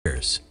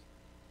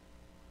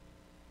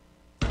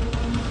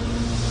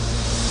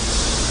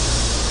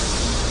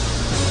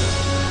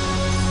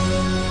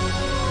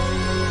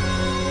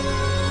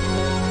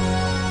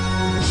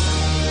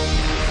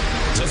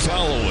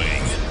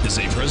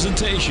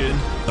presentation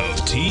of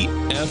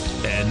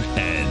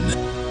TFNN.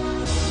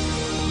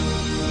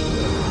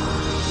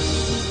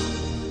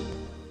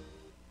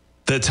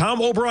 The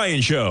Tom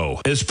O'Brien Show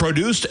is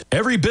produced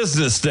every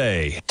business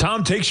day.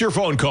 Tom takes your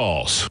phone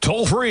calls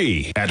toll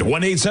free at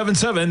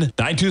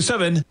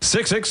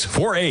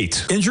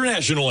 1-877-927-6648.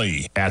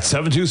 Internationally at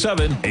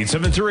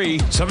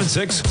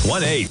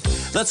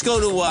 727-873-7618. Let's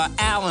go to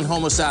Al in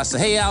Homosassa.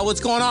 Hey, Al,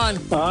 what's going on?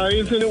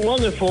 Isn't it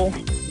wonderful?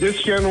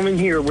 This gentleman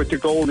here with the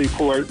gold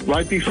report,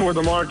 right before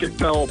the market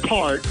fell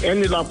apart,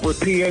 ended up with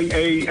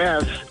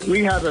PAAS.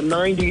 We had a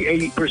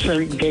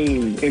 98%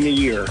 gain in a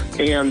year.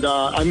 And,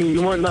 I mean,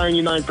 you weren't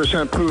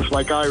 99% proof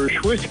like Irish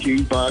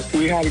whiskey, but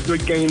we had a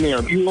good gain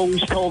there. You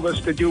always told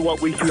us to do what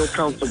we feel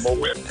comfortable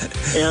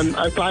with. And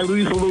if I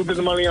lose a little bit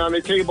of money on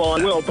the table,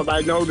 I will, but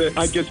I know that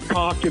I just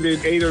pocketed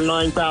 $8,000 or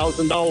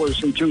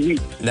 $9,000 in 2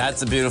 weeks.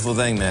 That's a beautiful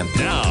thing, man.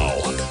 Now,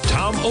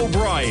 Tom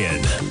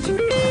O'Brien.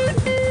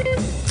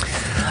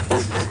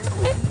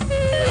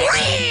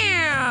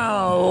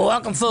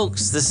 Welcome,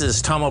 folks. This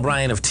is Tom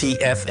O'Brien of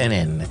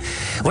TFNN.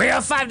 We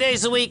go 5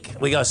 days a week.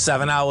 We go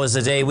 7 hours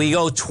a day. We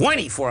go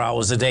 24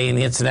 hours a day in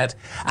the internet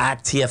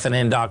at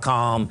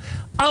TFNN.com.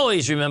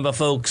 Always remember,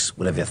 folks,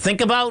 whatever you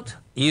think about,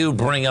 you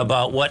bring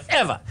about.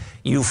 Whatever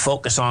you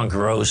focus on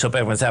grows. Hope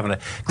everyone's having a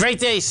great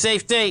day,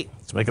 safe day.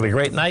 Let's make it a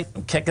great night.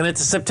 I'm kicking it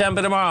to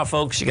September tomorrow,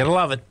 folks. You're going to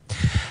love it.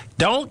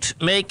 Don't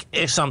make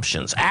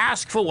assumptions.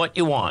 Ask for what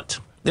you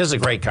want. There's a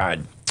great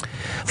card.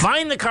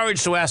 Find the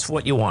courage to ask for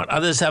what you want.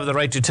 Others have the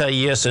right to tell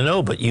you yes or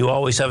no, but you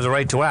always have the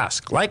right to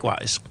ask.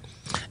 Likewise,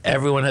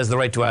 everyone has the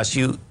right to ask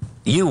you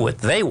what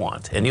they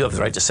want, and you have the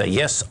right to say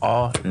yes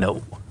or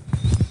no.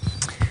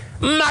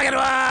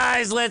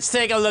 Market-wise, let's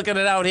take a look at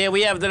it out here.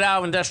 We have the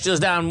Dow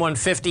Industrials down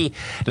 150,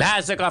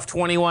 Nasdaq off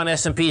 21,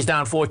 S&P's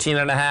down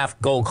 14.5,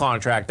 gold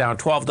contract down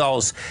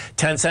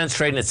 $12.10,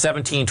 trading at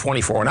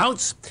 $17.24 an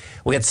ounce.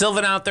 We got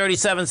silver down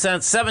 37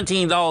 cents,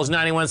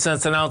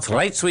 $17.91 an ounce.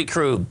 Light sweet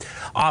crude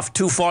off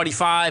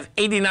 245,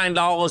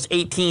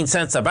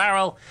 $89.18 a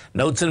barrel.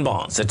 Notes and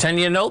bonds. A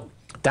 10-year note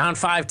down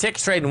 5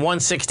 ticks, trading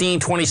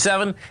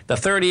 116.27. The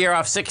 30-year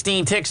off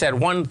 16 ticks at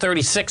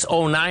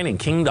 136.09 in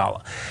King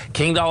Dollar.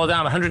 King Dollar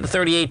down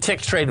 138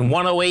 ticks, trading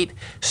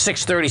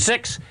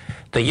 108.636.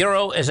 The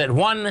euro is at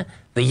 1.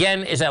 The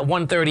yen is at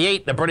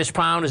 138. The British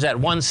pound is at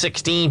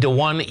 116 to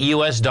 1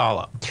 U.S.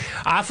 dollar.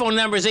 Our phone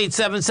number is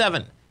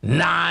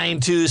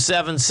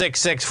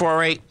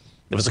 877-927-6648.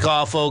 Give us a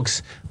call,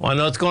 folks. Want to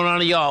know what's going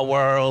on in your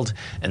world.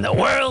 In the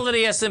world of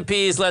the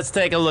S&Ps, let's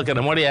take a look at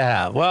them. What do you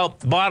have? Well,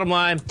 the bottom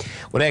line,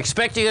 what I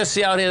expect you to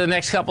see out here the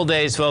next couple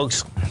days,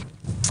 folks,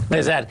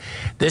 is that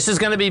this is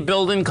going to be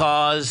building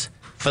cause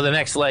for the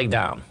next leg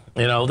down.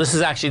 You know, this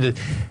is actually the,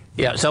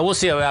 so we'll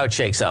see how it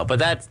shakes out. But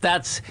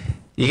that's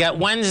you got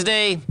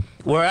Wednesday.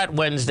 We're at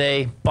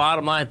Wednesday.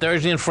 Bottom line,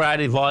 Thursday and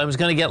Friday, volume is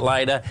going to get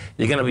lighter.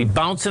 You're going to be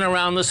bouncing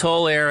around this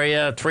whole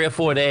area 3 or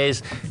 4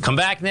 days. Come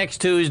back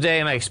next Tuesday,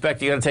 and I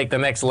expect you're going to take the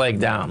next leg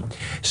down.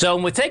 So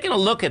when we're taking a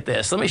look at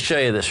this, let me show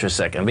you this for a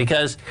second,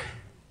 because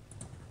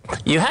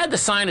you had the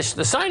sign of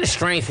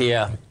strength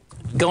here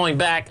going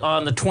back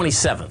on the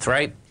 27th,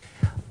 right?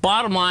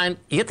 Bottom line,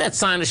 you get that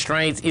sign of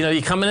strength. You know,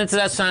 you're coming into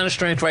that sign of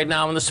strength right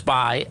now in the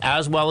SPY,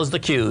 as well as the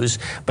Qs.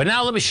 But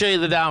now let me show you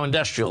the Dow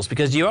Industrials,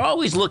 because you're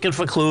always looking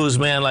for clues,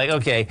 man. Like,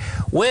 okay,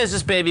 where's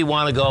this baby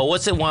want to go?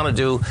 What's it want to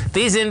do?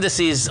 These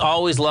indices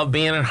always love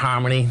being in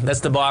harmony. That's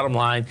the bottom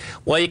line.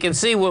 Well, you can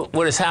see what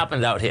has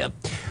happened out here.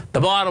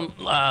 The bottom,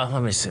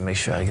 let me see, make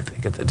sure I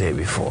get the day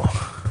before.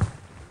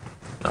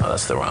 No,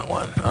 that's the wrong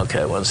one.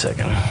 Okay, 1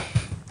 second.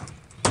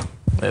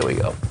 There we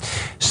go.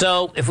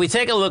 So if we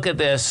take a look at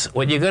this,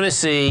 what you're going to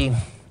see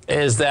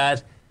is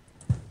that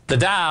the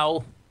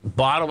Dow,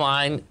 bottom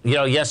line, you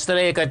know,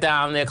 yesterday it got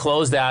down there,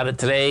 closed out it.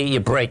 Today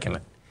you're breaking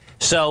it.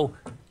 So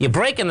you're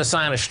breaking the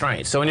sign of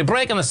strength. So when you're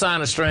breaking the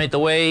sign of strength, the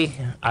way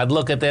I'd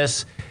look at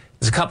this,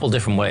 there's a couple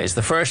different ways.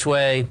 The first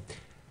way,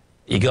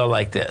 you go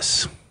like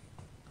this.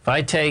 If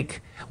I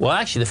take, well,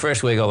 actually, the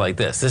first way you go like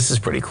this. This is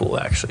pretty cool,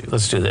 actually.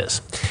 Let's do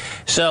this.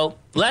 So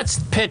let's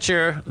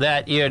picture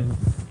that you're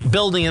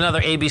building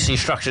another ABC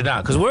structure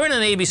down, because we're in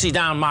an ABC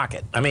down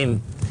market. I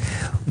mean,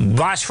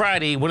 last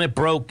Friday when it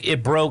broke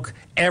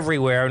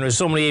everywhere, and there's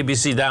so many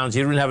ABC downs,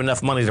 you didn't have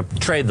enough money to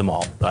trade them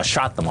all,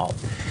 short them all.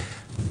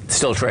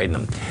 Still trading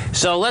them.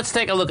 So let's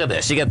take a look at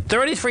this. You get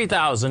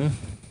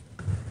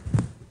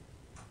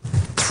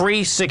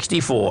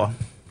 33,364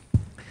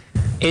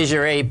 is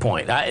your A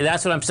point.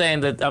 That's what I'm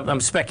saying. That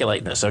I'm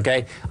speculating this.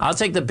 Okay, I'll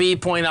take the B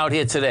point out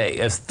here today.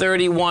 It's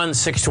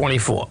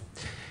 31,624.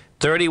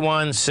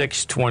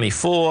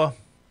 31,624.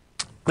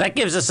 That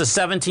gives us a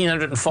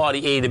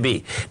 1,740 A to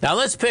B. Now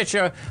let's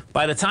picture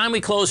by the time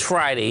we close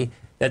Friday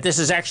that this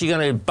is actually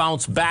going to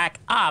bounce back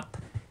up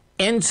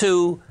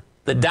into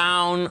the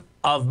down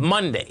of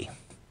Monday.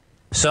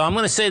 So I'm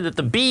going to say that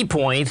the B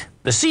point,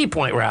 the C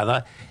point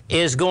rather,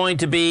 is going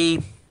to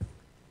be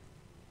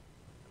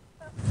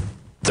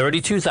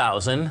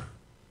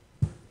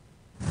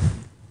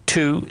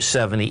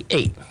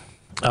 32,278.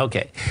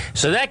 Okay,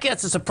 so that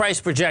gets us a price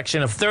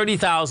projection of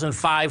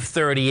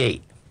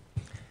 30,538.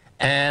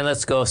 And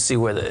let's go see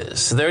where it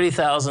is.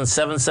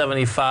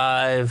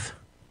 30,775,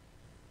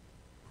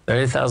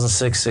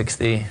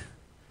 30,660,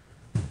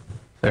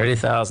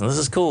 30,000. This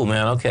is cool,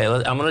 man. Okay,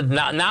 I'm gonna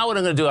now what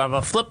I'm gonna do, I'm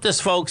gonna flip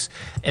this, folks,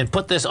 and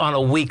put this on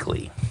a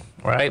weekly,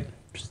 right?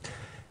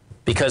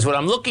 Because what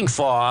I'm looking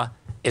for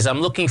is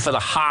I'm looking for the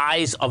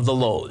highs of the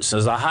lows.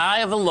 So the high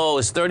of the low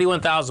is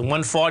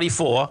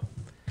 31,144,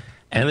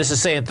 and this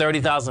is saying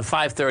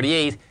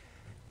 30,538.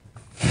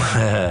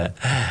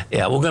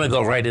 Yeah, we're gonna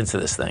go right into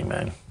this thing,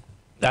 man.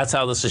 That's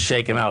how this is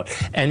shaking out.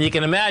 And you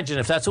can imagine,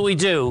 if that's what we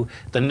do,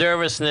 the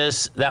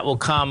nervousness that will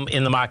come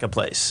in the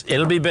marketplace.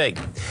 It'll be big.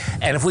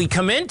 And if we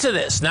come into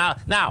this, now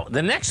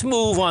the next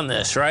move on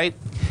this, right?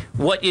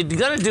 What you're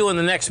going to do in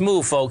the next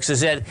move, folks, is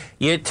that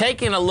you're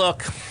taking a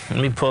look. Let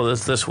me pull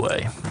this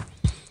way.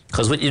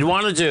 Because what you'd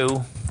want to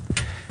do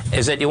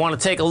is that you want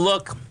to take a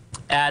look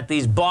at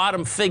these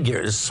bottom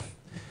figures.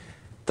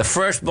 The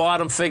first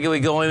bottom figure we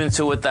go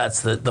into it,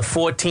 that's the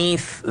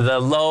 14th. The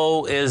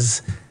low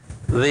is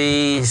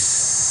the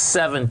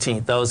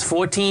 17th. That was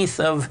 14th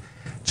of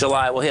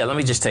July. Well, here, let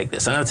me just take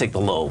this. I'm going to take the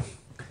low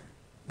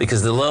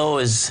because the low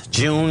is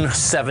June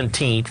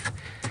 17th.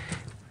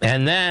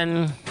 And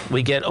then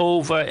we get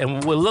over,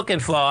 and we're going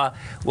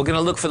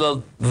to look for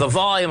the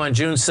volume on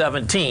June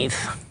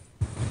 17th.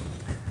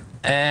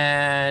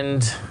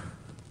 And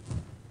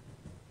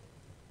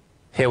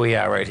here we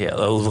are right here.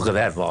 Oh, look at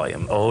that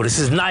volume. Oh, this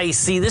is nice.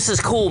 See, this is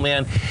cool,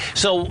 man.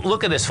 So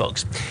look at this,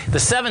 folks. The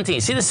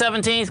 17th, see the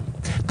 17th?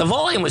 The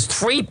volume was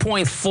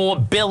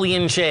 3.4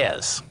 billion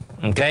shares,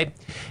 okay?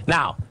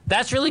 Now,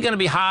 that's really going to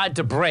be hard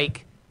to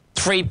break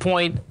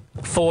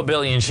 3.4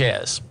 billion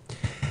shares.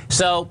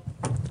 So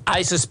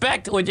I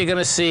suspect what you're going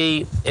to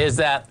see is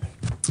that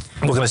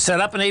we're going to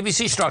set up an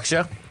ABC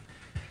structure,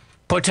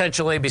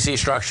 potential ABC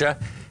structure.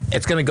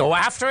 It's going to go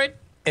after it.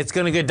 It's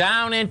going to go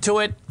down into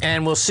it,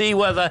 and we'll see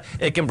whether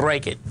it can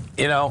break it.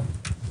 You know,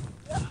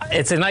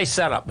 it's a nice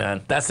setup,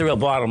 man. That's the real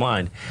bottom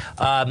line.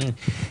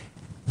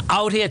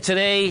 Out here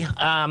today,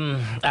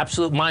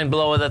 absolute mind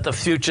blower that the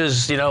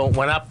futures,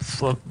 went up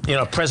for,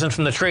 present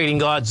from the trading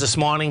gods this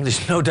morning.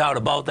 There's no doubt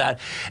about that.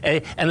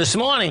 And this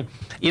morning,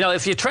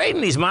 if you're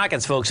trading these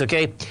markets, folks,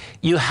 okay,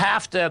 you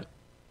have to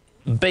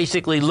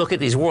basically look at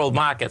these world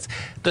markets.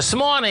 This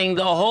morning,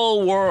 the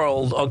whole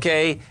world,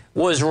 okay,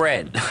 was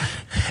red.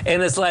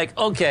 And it's like,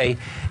 okay,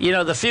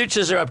 the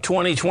futures are up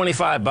 20,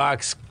 25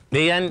 bucks.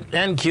 The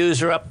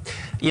NQs are up,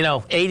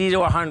 80 to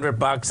 100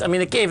 bucks. I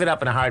mean, it gave it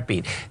up in a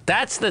heartbeat.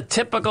 That's the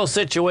typical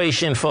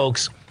situation,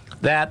 folks,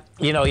 that,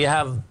 you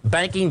have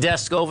banking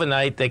desk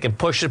overnight. They can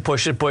push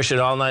it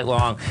all night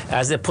long.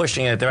 As they're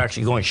pushing it, they're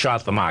actually going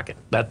short the market.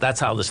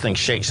 That's how this thing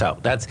shakes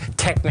out. That's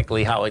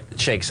technically how it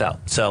shakes out.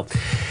 So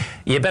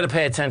you better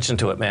pay attention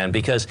to it, man,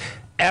 because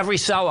every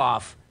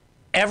sell-off,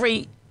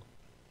 every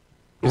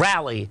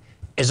rally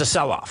is a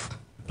sell-off.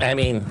 I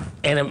mean,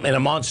 in a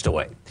monster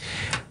way.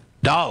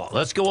 Dollar.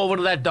 Let's go over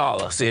to that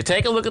dollar. So you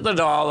take a look at the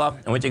dollar,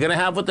 and what you're going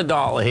to have with the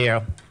dollar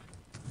here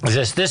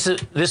is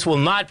this will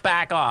not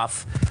back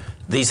off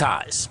these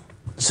highs.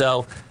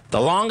 So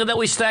the longer that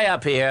we stay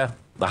up here,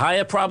 the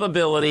higher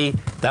probability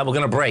that we're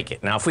going to break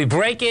it. Now, if we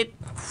break it,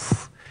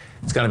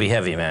 it's going to be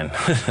heavy, man.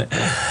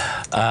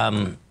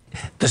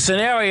 The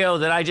scenario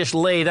that I just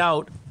laid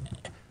out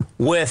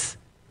with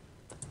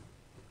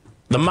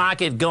the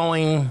market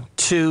going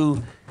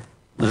to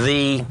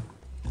the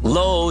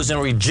lows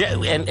and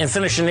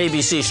finish an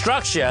ABC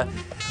structure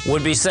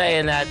would be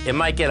saying that it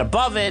might get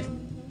above it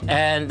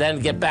and then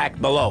get back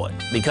below it.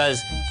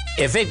 Because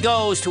if it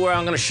goes to where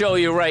I'm going to show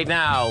you right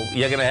now,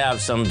 you're going to have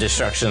some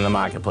destruction in the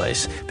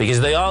marketplace. Because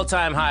the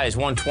all-time high is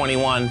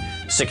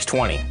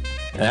 121,620.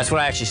 And that's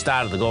when I actually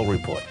started the gold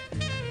report.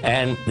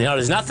 And,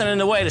 there's nothing in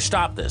the way to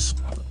stop this.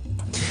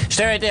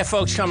 Stay right there,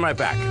 folks. Come right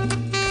back.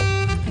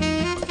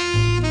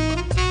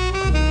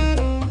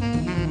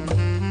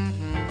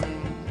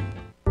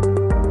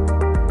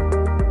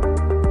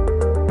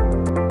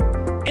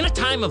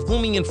 Of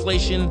booming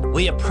inflation,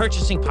 where your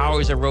purchasing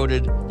power is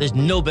eroded, there's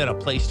no better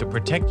place to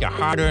protect your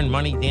hard-earned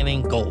money than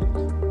in gold.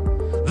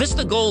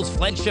 Vista Gold's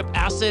flagship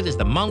asset is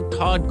the Mount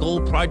Todd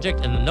Gold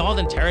Project in the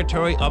Northern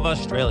Territory of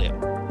Australia.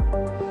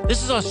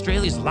 This is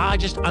Australia's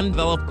largest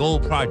undeveloped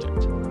gold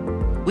project.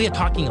 We are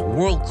talking a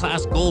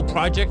world-class gold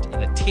project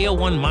in a Tier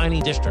 1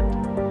 mining district.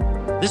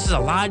 This is a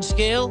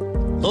large-scale,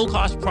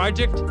 low-cost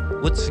project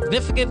with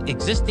significant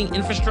existing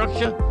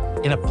infrastructure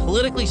in a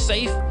politically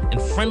safe and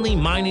friendly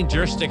mining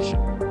jurisdiction.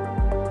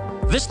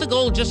 Vista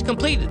Gold just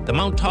completed the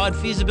Mount Todd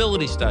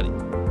feasibility study,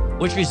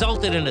 which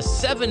resulted in a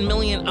 7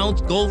 million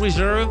ounce gold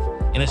reserve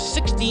in a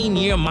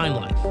 16-year mine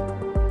life.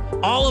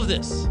 All of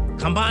this,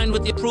 combined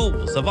with the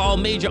approvals of all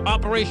major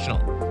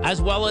operational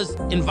as well as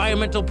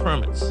environmental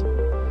permits.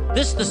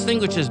 This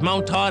distinguishes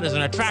Mount Todd as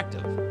an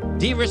attractive,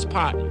 de-risk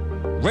partner,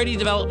 ready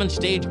development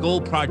stage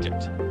gold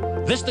project.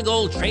 Vista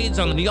Gold trades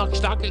on the New York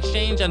Stock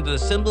Exchange under the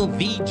symbol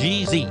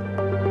VGZ.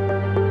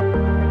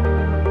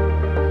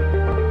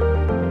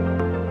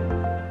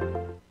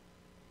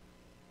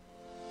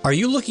 Are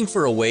you looking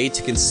for a way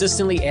to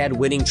consistently add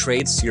winning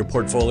trades to your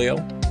portfolio?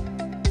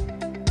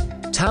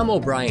 Tom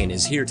O'Brien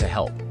is here to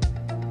help.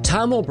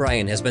 Tom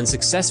O'Brien has been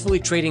successfully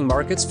trading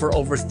markets for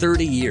over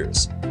 30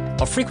 years.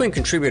 A frequent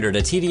contributor to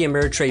TD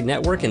Ameritrade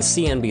Network and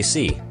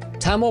CNBC,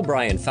 Tom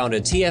O'Brien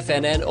founded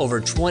TFNN over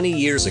 20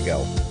 years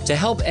ago to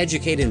help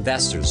educate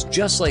investors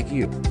just like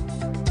you.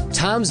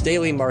 Tom's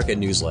daily market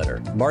newsletter,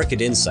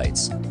 Market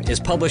Insights, is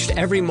published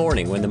every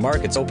morning when the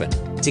market's open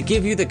to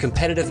give you the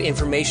competitive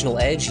informational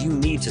edge you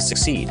need to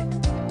succeed.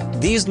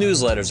 These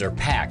newsletters are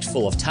packed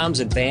full of Tom's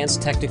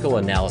advanced technical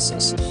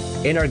analysis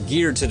and are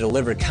geared to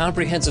deliver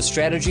comprehensive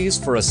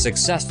strategies for a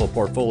successful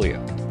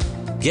portfolio.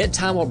 Get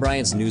Tom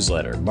O'Brien's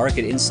newsletter,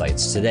 Market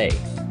Insights, today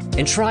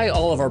and try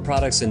all of our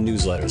products and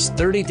newsletters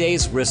 30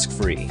 days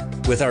risk-free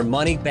with our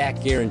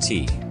money-back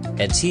guarantee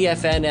at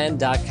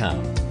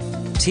TFNN.com.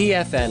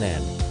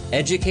 TFNN.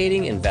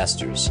 Educating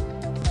investors.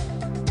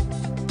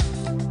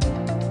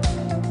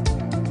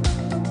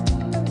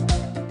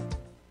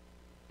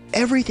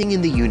 Everything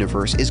in the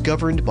universe is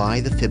governed by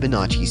the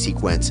Fibonacci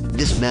sequence.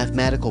 This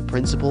mathematical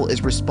principle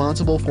is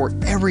responsible for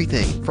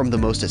everything from the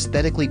most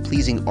aesthetically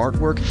pleasing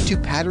artwork to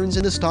patterns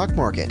in the stock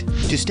market.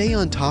 To stay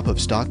on top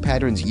of stock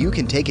patterns you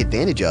can take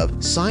advantage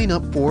of, sign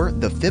up for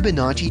the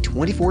Fibonacci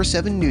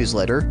 24/7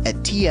 newsletter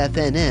at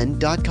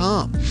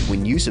TFNN.com.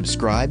 When you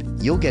subscribe,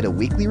 you'll get a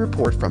weekly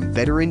report from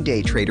veteran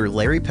day trader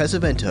Larry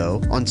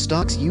Pesavento on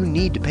stocks you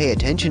need to pay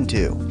attention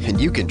to.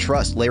 And you can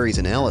trust Larry's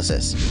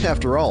analysis.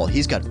 After all,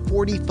 he's got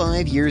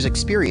 45 years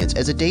experience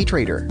as a day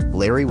trader.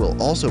 Larry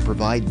will also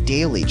provide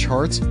daily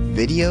charts,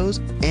 videos,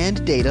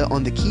 and data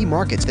on the key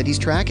markets that he's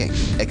tracking.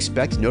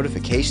 Expect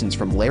notifications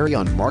from Larry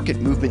on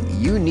market movement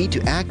you need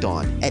to act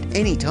on at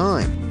any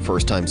time.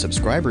 First-time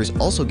subscribers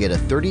also get a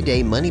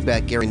 30-day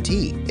money-back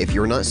guarantee. If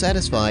you're not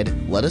satisfied,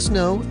 let us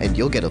know and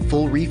you'll get a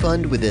full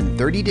refund within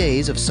 30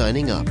 days of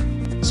signing up.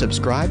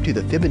 Subscribe to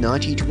the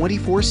Fibonacci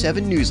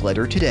 24/7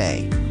 newsletter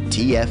today.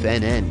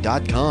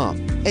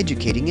 TFNN.com.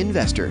 Educating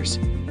investors.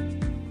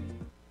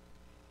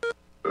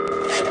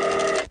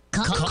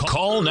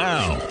 Call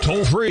now,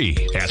 toll free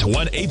at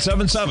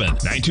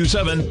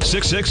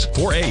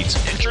 1-877-927-6648.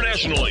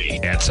 Internationally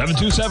at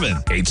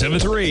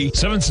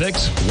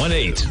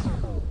 727-873-7618.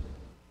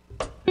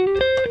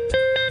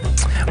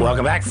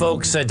 Welcome back,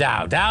 folks.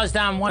 Dow's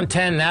down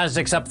 110,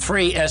 Nasdaq's up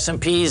 3,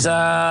 S&P's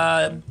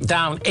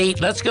down 8.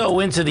 Let's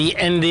go into the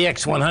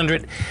NDX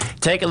 100.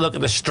 Take a look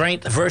at the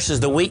strength versus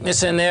the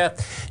weakness in there.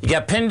 You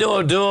got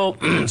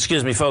Pinduoduo,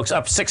 excuse me, folks,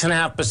 up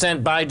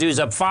 6.5%. Baidu's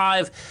up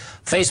 5.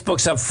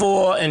 Facebook's up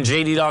 4, and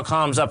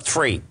JD.com's up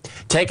 3.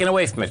 Taken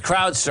away from it,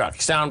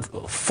 CrowdStrike's down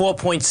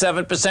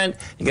 4.7%.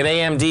 You got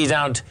AMD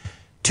down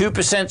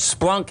 2%,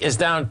 Splunk is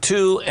down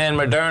 2, and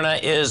Moderna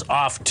is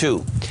off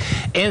 2.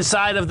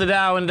 Inside of the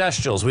Dow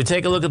Industrials, we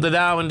take a look at the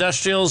Dow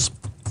Industrials.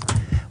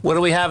 What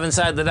do we have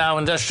inside the Dow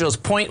Industrials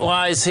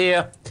point-wise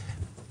here?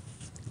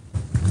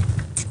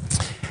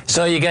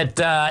 So you got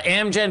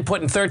Amgen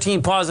putting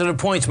 13 positive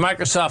points,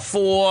 Microsoft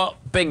 4,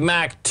 Big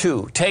Mac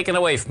 2. Taken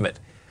away from it.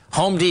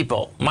 Home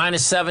Depot,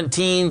 minus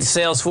 17,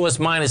 Salesforce,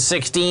 minus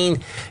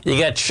 16. You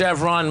got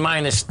Chevron,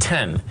 minus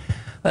 10.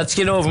 Let's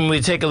get over and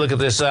we take a look at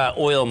this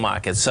oil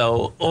market.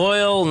 So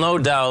oil, no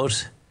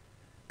doubt.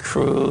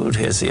 Crude,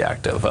 here's the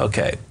active.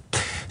 Okay.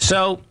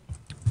 So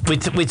we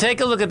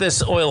take a look at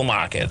this oil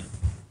market.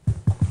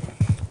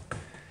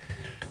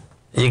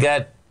 You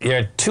got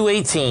your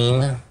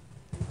 218.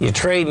 You're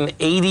trading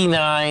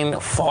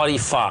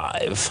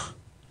 89.45.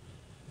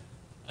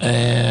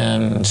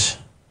 And...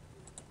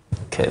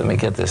 okay, let me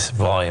get this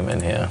volume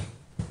in here.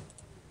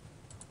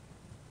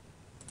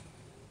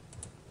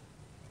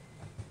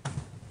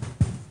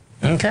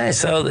 Okay,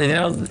 so, you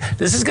know,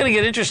 this is going to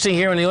get interesting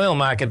here in the oil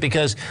market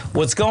because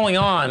what's going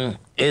on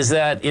is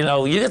that, you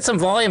know, you get some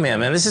volume here,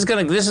 man. This is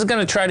going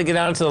to try to get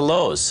out into the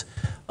lows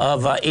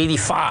of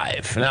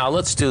 85. Now,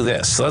 let's do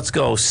this. Let's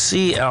go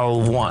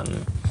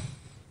CL1.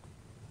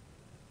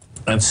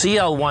 And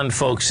CL1,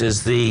 folks,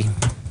 is the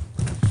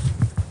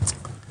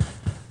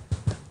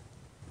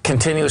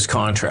continuous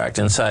contract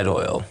inside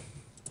oil.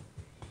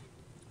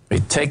 We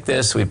take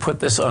this, we put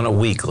this on a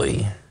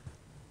weekly.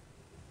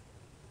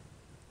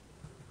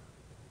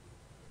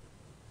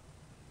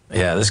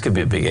 Yeah, this could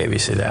be a big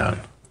ABC down.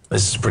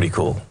 This is pretty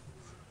cool.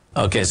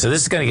 Okay, so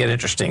this is going to get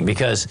interesting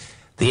because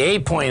the A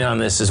point on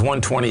this is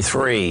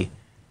 123.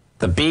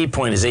 The B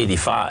point is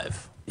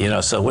 85. You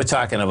know, so we're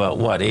talking about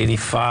what,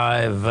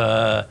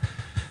 85,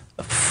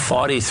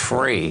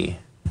 43,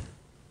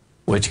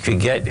 which could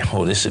get,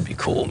 oh, this would be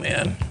cool,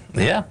 man.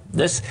 Yeah,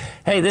 this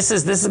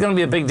is going to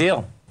be a big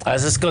deal.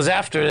 As this goes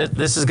after it,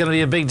 this is going to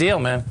be a big deal,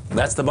 man.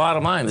 That's the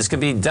bottom line. This could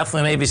be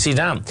definitely an ABC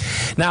down.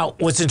 Now,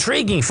 what's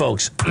intriguing,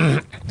 folks,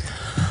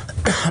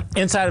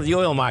 inside of the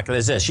oil market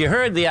is this. You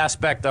heard the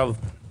aspect of,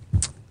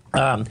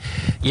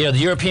 you know, the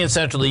European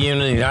Central Union,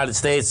 the United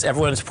States,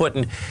 everyone's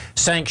putting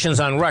sanctions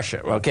on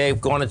Russia, okay,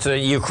 going into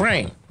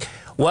Ukraine.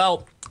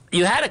 Well,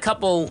 you had a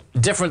couple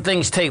different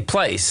things take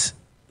place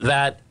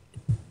that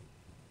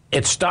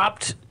it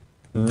stopped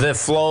the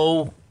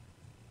flow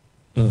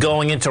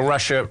going into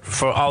Russia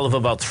for all of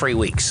about 3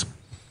 weeks.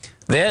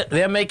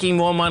 They're making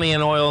more money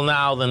in oil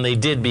now than they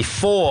did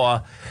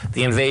before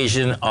the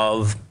invasion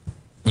of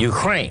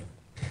Ukraine.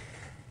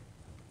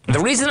 The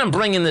reason I'm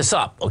bringing this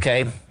up,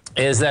 okay,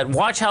 is that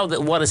watch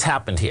what has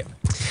happened here.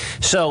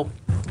 So,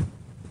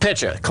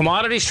 picture,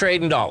 commodities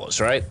trade in dollars,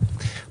 right?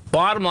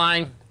 Bottom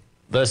line,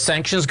 the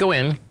sanctions go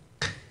in.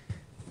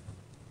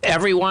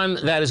 Everyone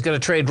that is going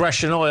to trade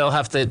Russian oil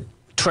have to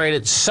trade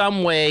it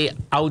some way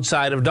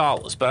outside of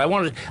dollars. But I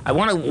want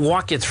to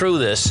walk you through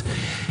this,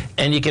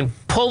 and you can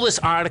pull this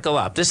article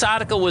up. This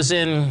article was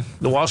in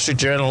the Wall Street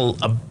Journal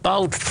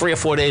about 3 or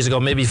 4 days ago,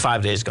 maybe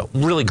 5 days ago.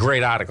 Really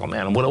great article,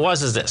 man. And what it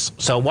was is this.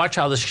 So watch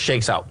how this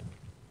shakes out.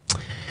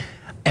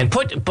 And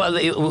what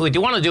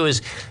you want to do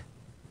is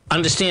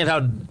understand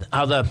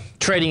how the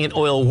trading in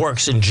oil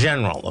works in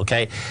general,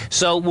 okay?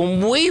 So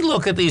when we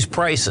look at these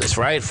prices,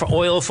 right, for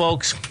oil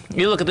folks,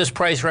 you look at this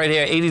price right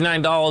here,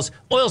 $89.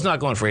 Oil's not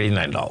going for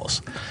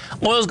 $89.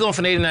 Oil's going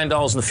for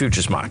 $89 in the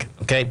futures market,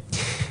 okay?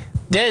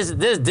 There's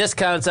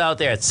discounts out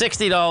there at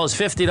 $60,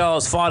 $50,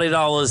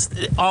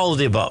 $40, all of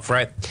the above,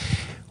 right?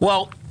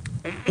 Well,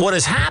 what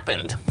has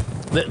happened,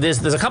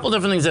 there's a couple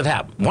different things that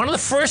happened. One of the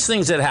first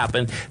things that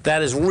happened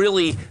that is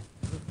really,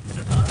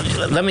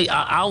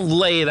 I'll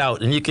lay it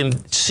out and you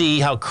can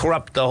see how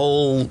corrupt the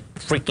whole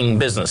freaking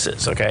business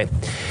is, okay?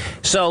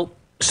 So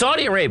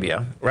Saudi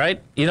Arabia,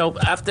 right? You know,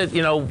 after,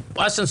 you know,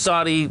 us and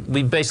Saudi,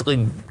 we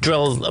basically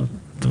drill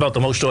about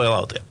the most oil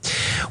out there.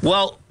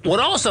 Well,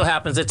 what also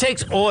happens, it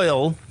takes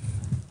oil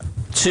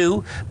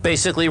to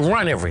basically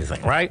run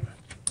everything, right?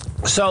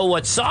 So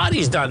what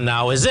Saudi's done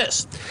now is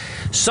this.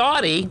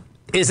 Saudi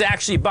is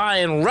actually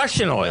buying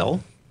Russian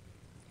oil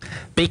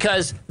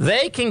because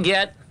they can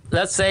get,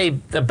 let's say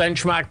the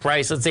benchmark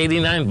price, it's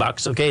 89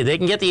 bucks, okay? They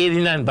can get the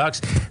 89 bucks.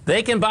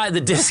 They can buy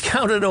the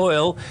discounted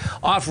oil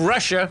off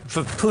Russia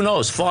for, who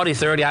knows, 40,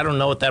 30, I don't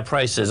know what that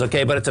price is,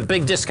 okay? But it's a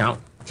big discount.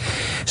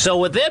 So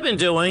what they've been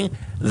doing,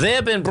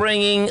 they've been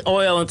bringing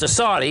oil into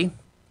Saudi,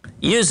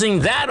 using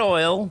that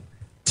oil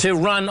to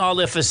run all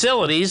their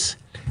facilities,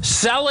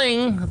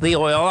 selling the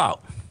oil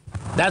out.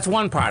 That's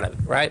one part of it,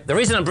 right? The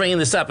reason I'm bringing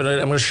this up, and I'm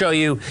going to show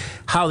you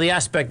how the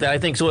aspect that I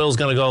think oil is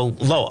going to go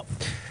lower.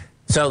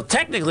 So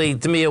technically,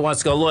 to me, it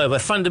wants to go lower,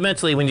 but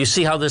fundamentally, when you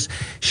see how this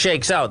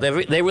shakes out,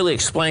 they really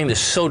explained this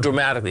so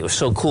dramatically. It was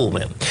so cool,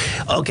 man.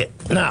 Okay,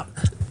 now,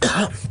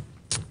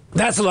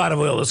 that's a lot of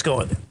oil that's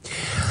going there.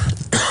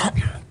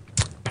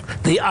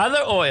 The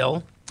other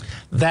oil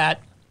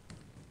that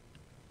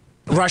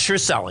Russia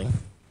is selling,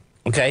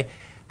 okay,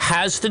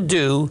 has to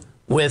do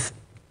with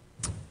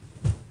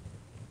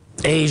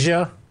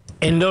Asia,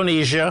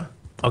 Indonesia,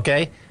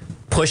 okay,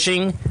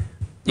 pushing,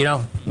 you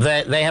know,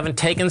 they haven't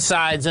taken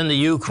sides in the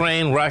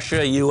Ukraine,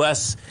 Russia,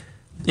 U.S.,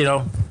 you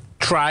know,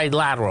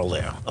 trilateral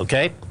there,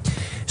 okay?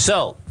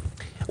 So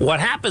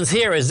what happens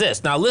here is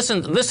this. Now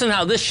listen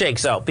how this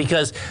shakes out,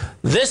 because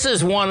this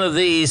is one of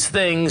these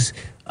things,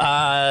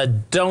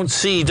 don't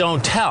see,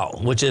 don't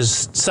tell, which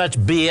is such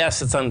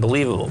BS, it's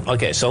unbelievable.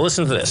 Okay, so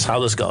listen to this, how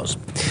this goes.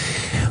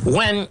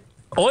 When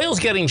oil's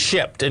getting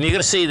shipped, and you're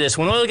going to see this,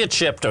 when oil gets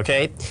shipped,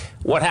 okay,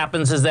 what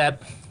happens is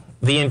that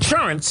the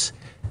insurance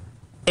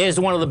is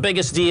one of the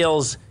biggest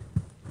deals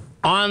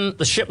on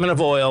the shipment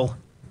of oil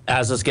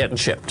as it's getting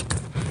shipped.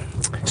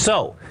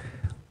 So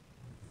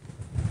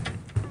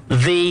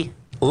the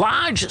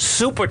large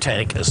super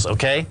tankers,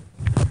 okay,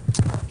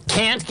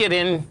 can't get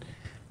in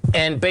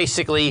and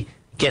basically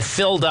get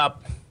filled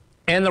up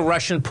in the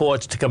Russian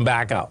ports to come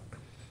back out.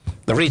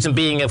 The reason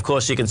being, of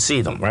course, you can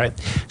see them, right?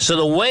 So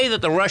the way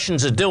that the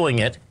Russians are doing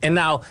it, and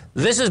now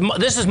this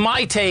is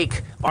my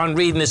take on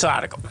reading this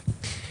article,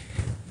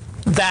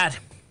 that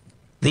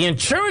the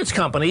insurance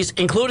companies,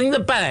 including the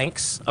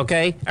banks,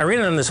 okay, are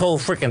in on this whole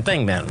freaking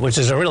thing, man, which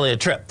is really a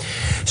trip.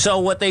 So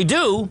what they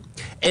do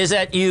is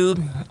that you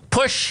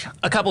push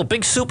a couple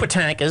big super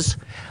tankers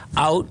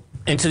out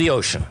into the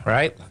ocean,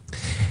 right?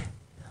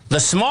 The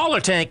smaller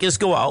tankers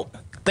go out.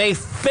 They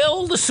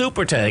fill the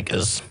super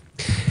tankers.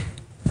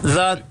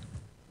 The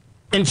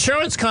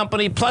insurance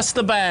company plus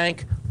the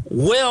bank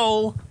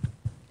will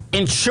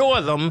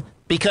insure them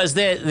because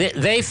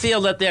they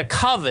feel that they're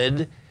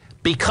covered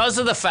because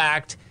of the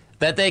fact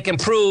that they can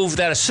prove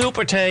that a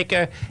super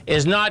tanker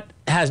has not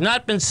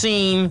been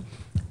seen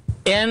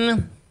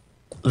in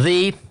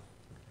the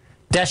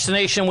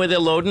destination where they're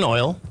loading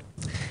oil.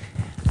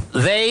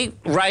 They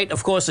write,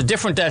 of course, a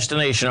different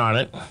destination on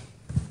it.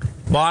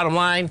 Bottom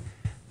line,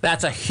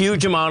 that's a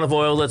huge amount of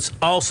oil that's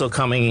also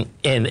coming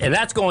in, and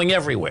that's going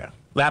everywhere,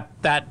 that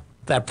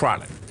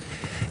product.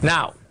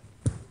 Now,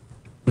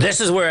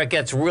 this is where it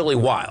gets really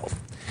wild.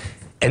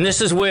 And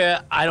this is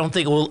where I don't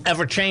think it will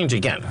ever change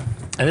again.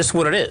 And this is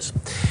what it is.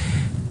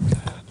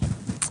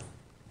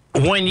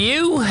 When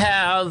you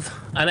have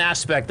an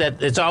aspect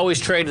that it's always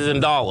traded in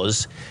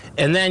dollars,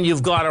 and then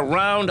you've got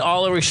around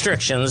all the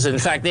restrictions, in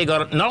fact, they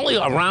got not only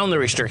around the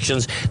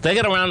restrictions, they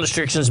got around the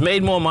restrictions,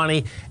 made more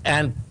money,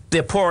 and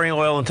they're pouring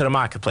oil into the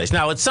marketplace.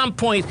 Now, at some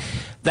point,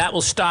 that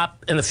will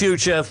stop in the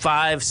future,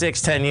 5,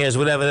 6, 10 years,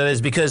 whatever that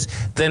is, because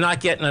they're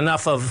not getting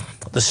enough of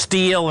the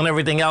steel and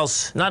everything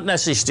else, not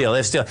necessarily steel,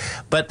 they're steel,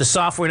 but the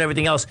software and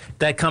everything else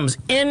that comes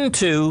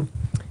into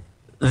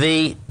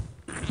the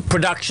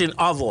production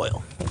of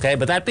oil, Okay,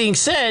 but that being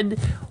said,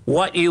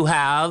 what you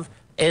have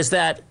is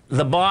that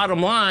the bottom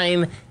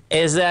line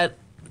is that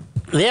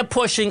they're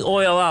pushing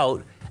oil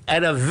out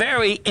at a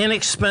very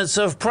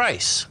inexpensive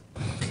price.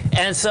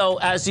 And so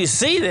as you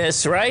see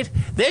this, right,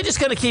 they're just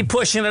going to keep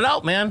pushing it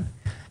out, man.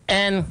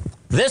 And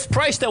this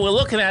price that we're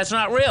looking at is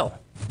not real.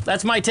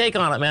 That's my take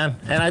on it, man.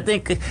 And I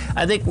think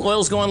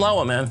oil's going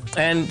lower, man.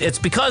 And it's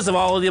because of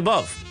all of the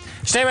above.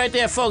 Stay right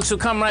there, folks. We'll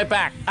come right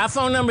back. Our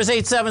phone number is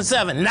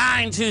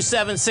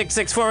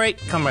 877-927-6648.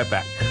 Come right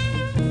back.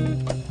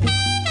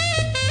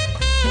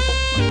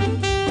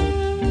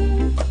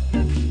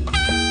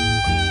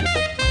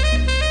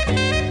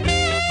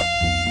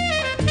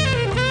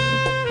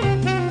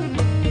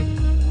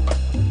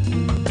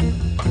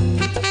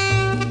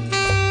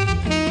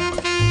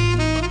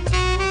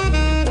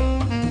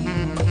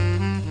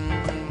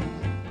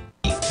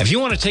 If you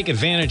want to take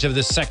advantage of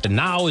this sector,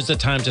 now is the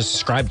time to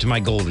subscribe to my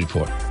Gold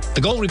Report. The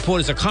Gold Report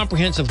is a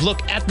comprehensive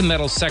look at the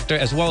metals sector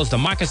as well as the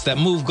markets that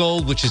move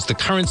gold, which is the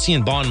currency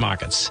and bond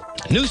markets.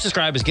 New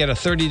subscribers get a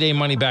 30-day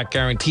money-back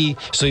guarantee,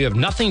 so you have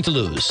nothing to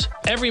lose.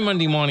 Every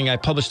Monday morning, I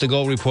publish the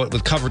Gold Report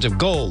with coverage of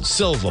gold,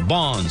 silver,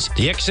 bonds,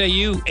 the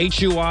XAU,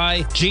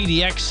 HUI,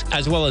 GDX,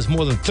 as well as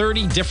more than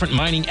 30 different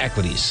mining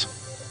equities.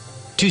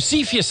 To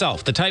see for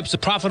yourself the types of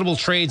profitable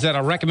trades that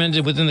are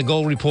recommended within the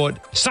Gold Report,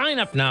 sign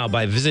up now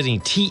by visiting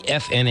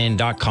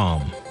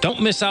TFNN.com.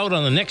 Don't miss out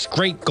on the next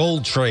great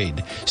gold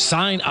trade.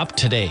 Sign up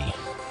today.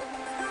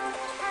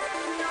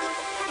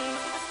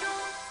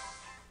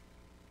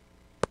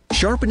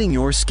 Sharpening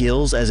your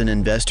skills as an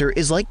investor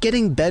is like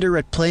getting better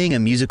at playing a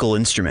musical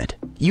instrument.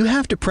 You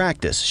have to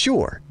practice,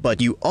 sure,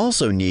 but you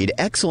also need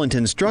excellent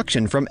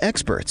instruction from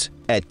experts.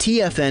 At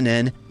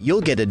TFNN,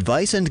 you'll get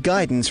advice and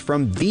guidance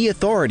from the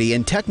authority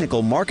in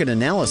technical market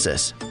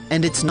analysis.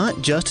 And it's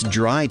not just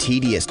dry,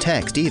 tedious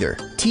text either.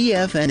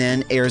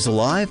 TFNN airs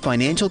live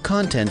financial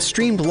content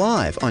streamed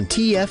live on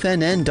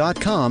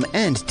TFNN.com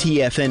and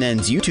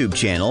TFNN's YouTube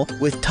channel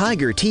with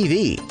Tiger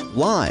TV,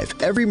 live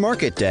every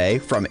market day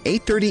from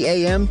 8:30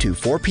 a.m. to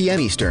 4 p.m.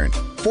 Eastern.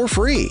 For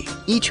free.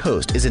 Each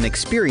host is an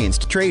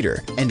experienced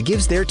trader and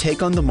gives their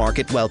take on the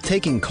market while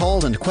taking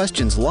calls and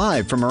questions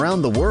live from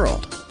around the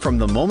world. From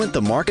the moment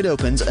the market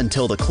opens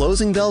until the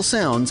closing bell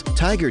sounds,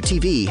 Tiger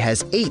TV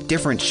has 8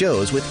 different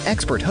shows with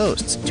expert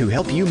hosts to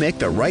help you make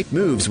the right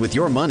moves with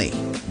your money.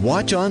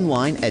 Watch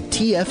online at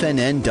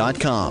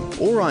TFNN.com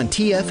or on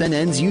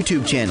TFNN's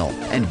YouTube channel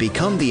and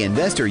become the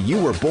investor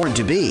you were born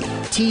to be.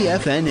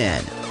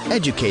 TFNN,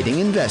 educating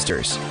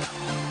investors.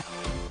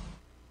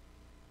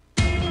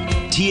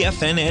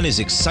 TFNN is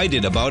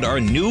excited about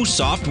our new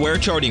software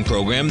charting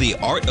program, The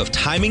Art of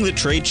Timing the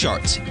Trade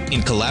Charts.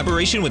 In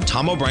collaboration with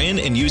Tom O'Brien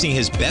and using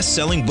his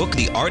best-selling book,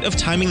 The Art of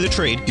Timing the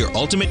Trade, Your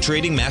Ultimate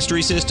Trading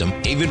Mastery System,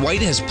 David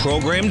White has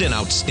programmed an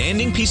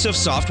outstanding piece of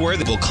software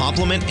that will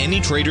complement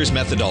any trader's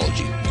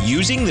methodology.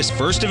 Using this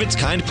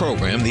first-of-its-kind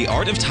program, The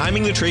Art of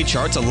Timing the Trade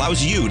Charts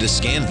allows you to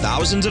scan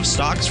thousands of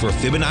stocks for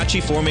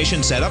Fibonacci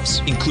formation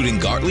setups, including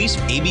Gartleys,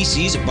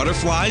 ABCs,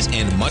 butterflies,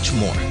 and much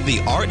more.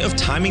 The Art of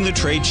Timing the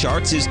Trade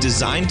Charts is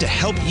designed to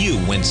help you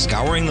when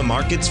scouring the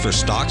markets for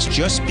stocks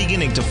just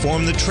beginning to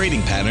form the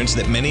trading patterns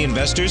that many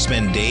investors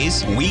spend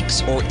days,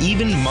 weeks, or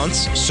even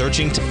months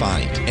searching to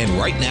find. And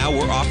right now,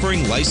 we're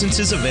offering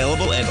licenses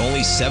available at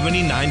only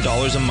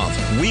 $79 a month.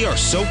 We are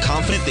so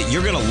confident that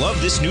you're going to love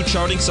this new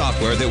charting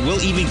software that will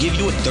even give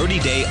you a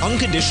 30-day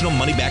unconditional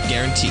money-back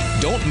guarantee.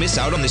 Don't miss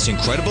out on this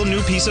incredible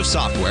new piece of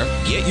software.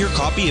 Get your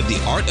copy of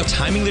The Art of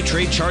Timing the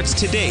Trade Charts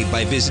today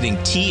by visiting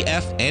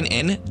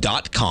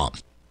TFNN.com.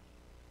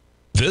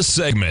 This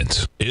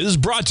segment is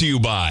brought to you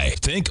by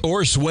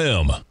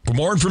Thinkorswim. For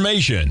more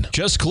information,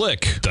 just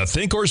click the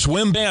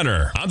Thinkorswim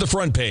banner on the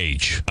front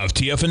page of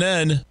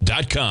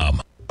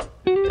TFNN.com.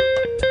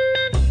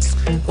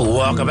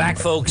 Welcome back,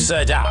 folks.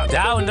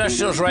 Dow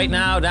Industrials right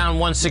now down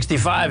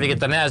 165. You get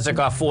the NASDAQ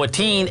off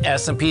 14.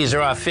 S&Ps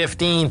are off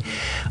 15.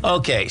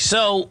 Okay,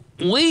 so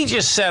we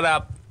just set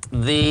up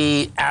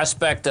the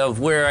aspect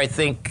of where I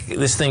think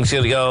this thing's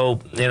going to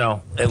go. You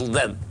know,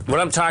 what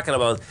I'm talking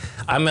about,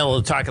 I'm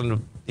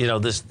talking, you know,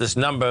 this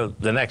number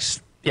the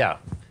next,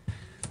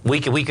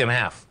 week and a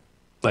half.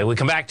 Like, we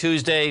come back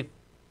Tuesday.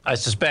 I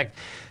suspect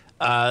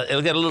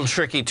it'll get a little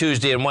tricky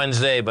Tuesday and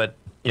Wednesday, but,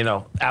 you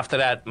know, after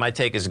that, my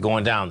take is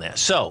going down there.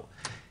 So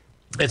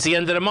it's the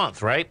end of the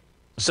month, right?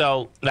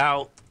 So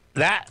now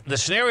the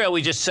scenario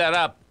we just set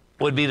up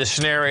would be the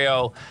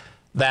scenario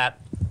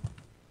that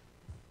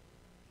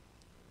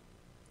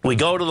we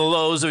go to the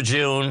lows of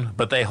June,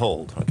 but they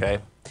hold, okay?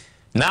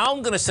 Now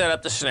I'm going to set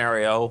up the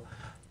scenario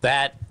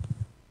that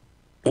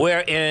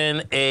we're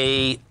in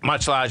a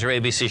much larger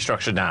ABC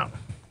structure down.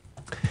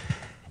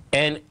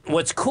 And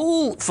what's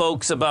cool,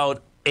 folks,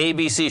 about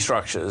ABC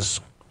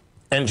structures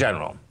in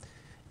general,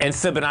 and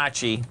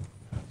Fibonacci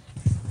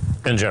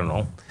in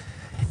general,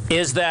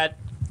 is that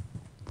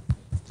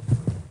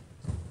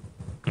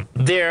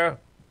they're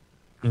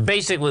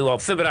basically, well,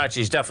 Fibonacci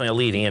is definitely a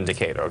leading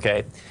indicator,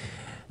 okay?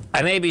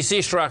 An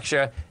ABC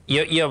structure,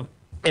 you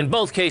in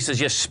both cases,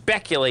 you're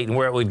speculating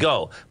where it would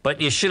go.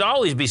 But you should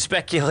always be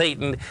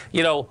speculating,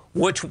 you know,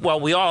 well,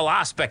 we all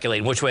are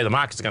speculating which way the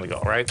market's going to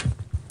go, right?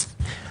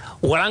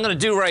 What I'm going to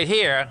do right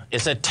here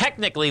is that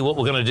technically what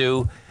we're going to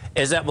do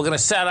is that we're going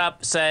to set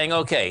up saying,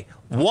 okay,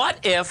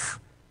 what if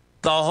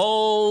the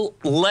whole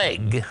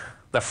leg,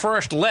 the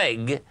first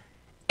leg,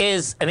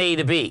 is an A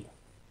to B?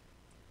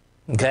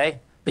 Okay?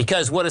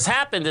 Because what has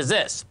happened is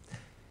this.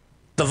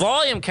 The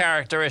volume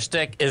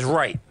characteristic is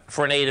right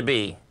for an A to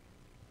B,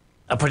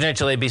 a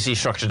potential ABC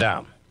structure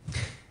down.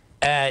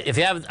 If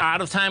you have out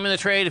of time in the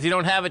trade, if you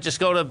don't have it, just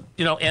go to,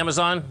 you know,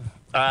 Amazon.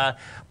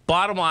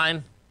 Bottom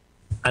line,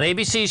 an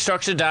ABC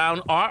structure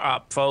down or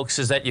up, folks,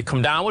 is that you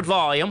come down with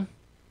volume,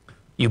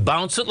 you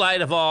bounce with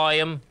lighter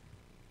volume,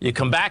 you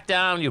come back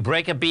down, you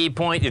break a B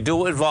point, you do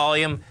it with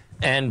volume,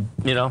 and,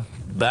 you know,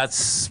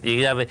 that's,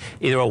 you have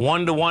either a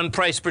 1-to-1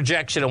 price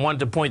projection, a 1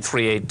 to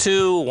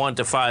 0.382, 1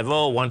 to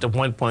 50, 1 to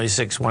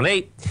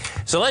 1.618.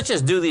 So let's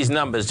just do these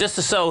numbers just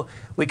so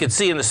we could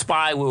see in the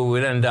SPY where we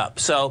would end up.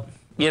 So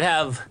you'd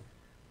have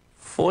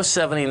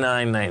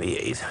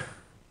 479.98.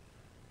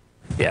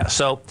 Yeah,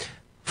 so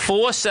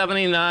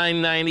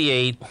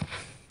 479.98.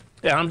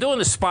 And I'm doing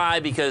the SPY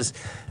because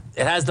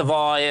it has the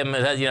volume,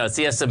 it has, you know, it's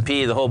the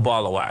S&P, the whole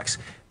ball of wax.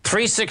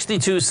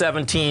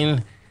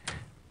 362.17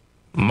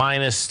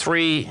 minus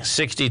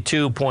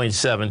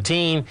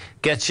 362.17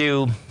 gets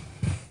you,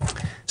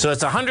 so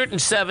it's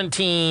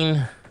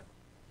 117.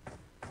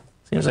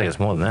 Seems like it's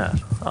more than that.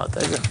 Oh,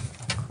 there you go.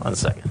 1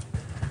 second.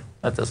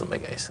 That doesn't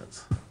make any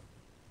sense.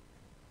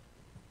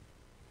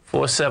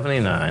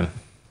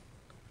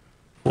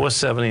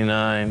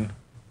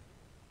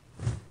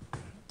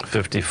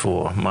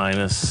 479.54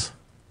 minus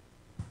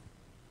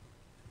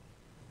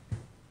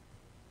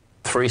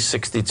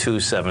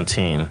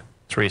 362.17.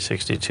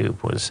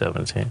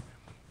 362.17.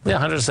 Yeah,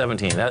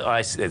 117.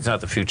 It's not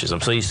the futures.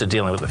 I'm so used to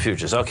dealing with the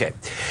futures. Okay.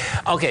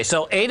 Okay,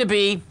 so A to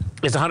B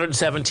is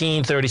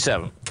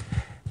 117.37.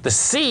 The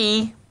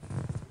C,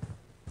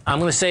 I'm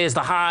going to say, is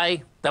the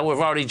high that we've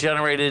already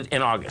generated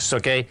in August,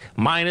 okay?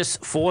 Minus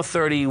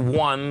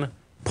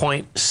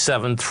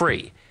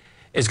 431.73.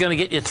 It's going to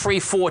get you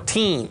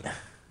 314.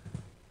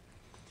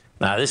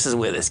 Now, this is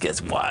where this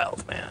gets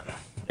wild, man.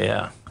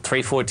 Yeah,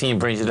 314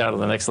 brings you down to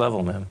the next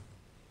level, man.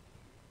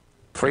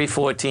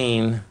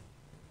 314.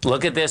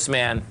 Look at this,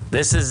 man.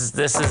 This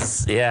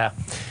is, yeah.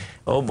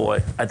 Oh,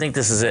 boy. I think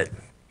this is it.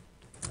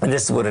 And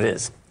this is what it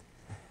is.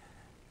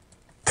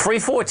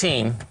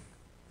 314,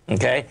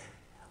 okay?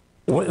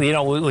 You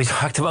know, we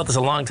talked about this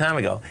a long time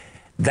ago.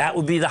 That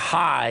would be the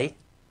high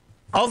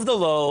of the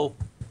low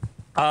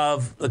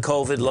of the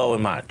COVID low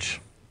in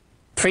March.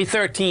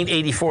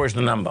 313.84 is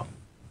the number.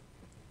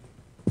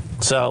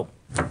 So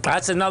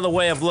that's another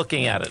way of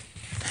looking at it.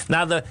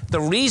 Now, the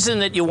reason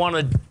that you want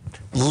to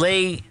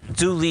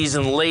do these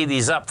and lay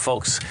these up,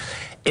 folks,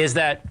 is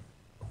that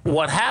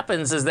what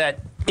happens is that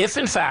if,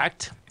 in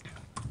fact,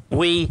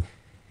 we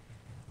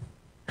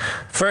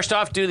first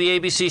off do the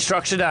ABC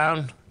structure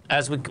down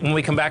when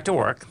we come back to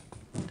work,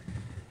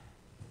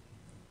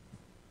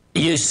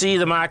 you see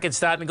the market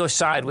starting to go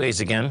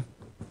sideways again.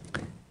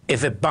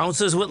 If it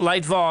bounces with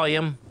light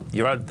volume,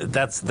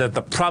 that's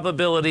the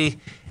probability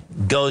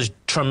goes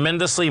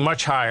tremendously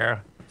much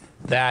higher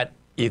that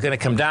you're going to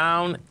come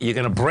down, you're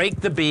going to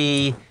break the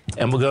B,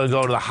 and we're going to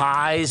go to the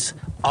highs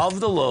of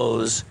the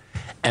lows.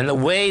 And the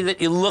way that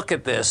you look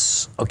at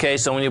this, okay,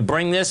 so when you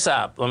bring this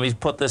up, let me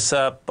put this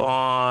up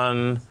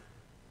on,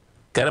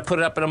 got to put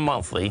it up in a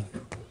monthly,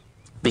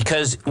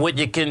 because what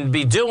you can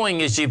be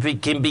doing is you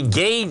can be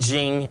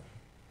gauging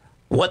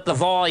what the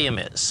volume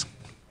is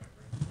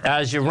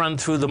as you run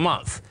through the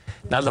month.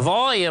 Now, the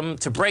volume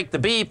to break the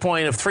B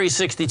point of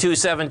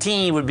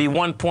 362.17 would be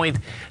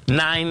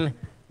 1.9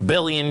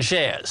 billion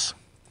shares.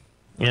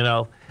 You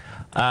know,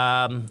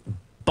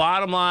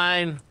 bottom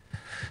line,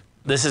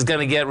 this is going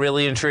to get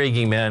really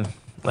intriguing, man.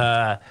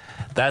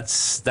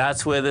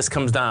 That's where this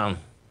comes down.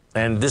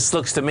 And this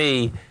looks to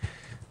me,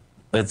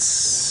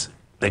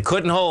 they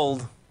couldn't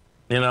hold,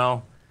 you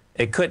know.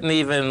 It couldn't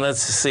even,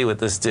 let's see what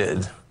this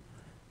did.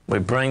 We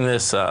bring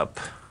this up.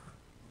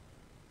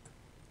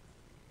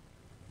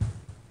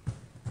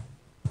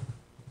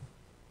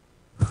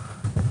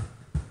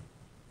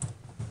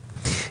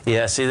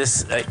 Yeah, see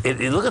this.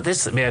 Look at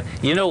this, man.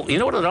 You know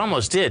what it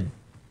almost did.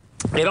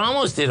 It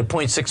almost did a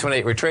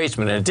 0.618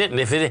 retracement, and it didn't.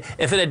 If it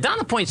had done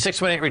a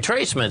 0.618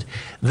 retracement,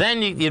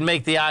 then you'd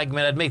make the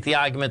argument. I'd make the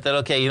argument that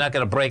okay, you're not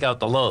going to break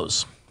out the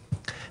lows.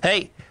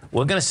 Hey,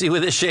 we're going to see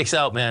where this shakes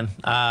out, man.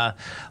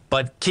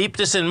 But keep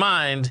this in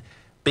mind,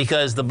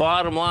 because the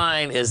bottom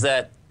line is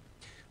that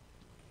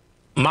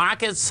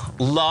markets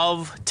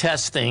love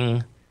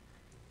testing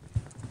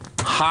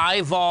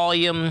high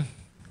volume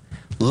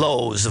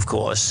lows, of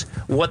course.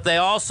 What they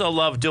also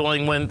love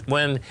doing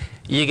when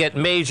you get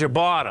major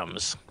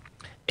bottoms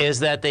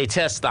is that they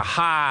test the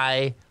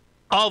high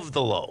of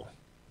the low.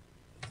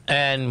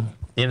 And,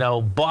 you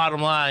know,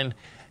 bottom line,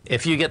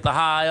 if you get the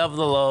high of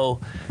the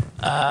low,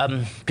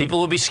 people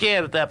will be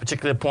scared at that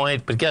particular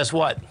point. But guess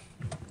what?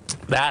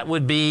 that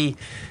would be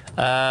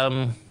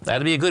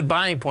that'd be a good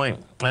buying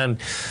point. And,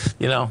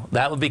 you know,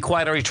 that would be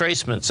quite a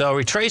retracement. So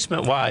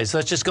retracement-wise,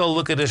 let's just go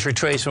look at this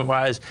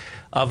retracement-wise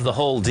of the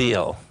whole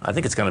deal. I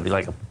think it's going to be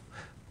like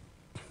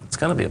it's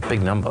going to be a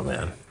big number,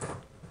 man.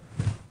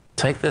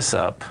 Take this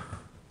up.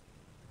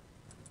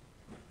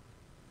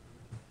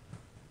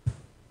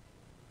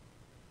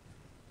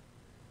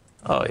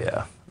 Oh,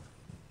 yeah.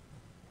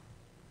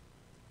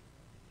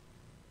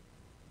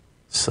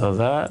 So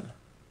that,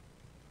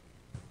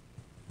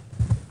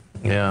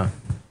 yeah.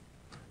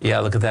 Yeah,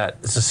 look at that.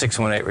 It's a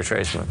 618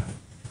 retracement.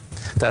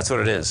 That's what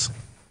it is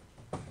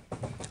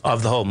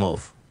of the whole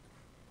move.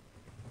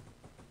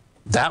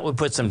 That would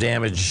put some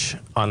damage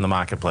on the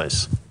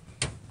marketplace.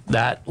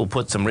 That will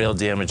put some real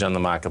damage on the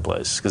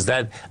marketplace, because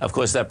that, of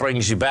course, that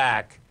brings you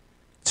back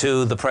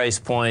to the price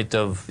point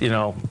of, you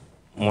know,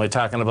 when we're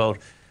talking about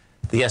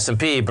the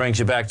S&P, it brings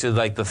you back to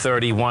like the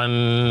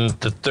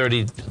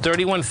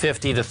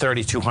 3150 to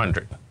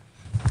 3200.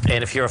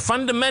 And if you're a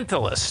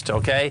fundamentalist,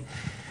 okay,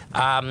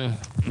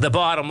 the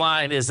bottom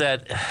line is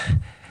that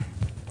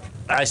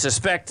I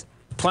suspect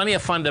plenty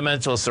of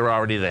fundamentalists are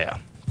already there.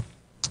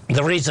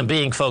 The reason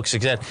being, folks,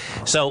 is that,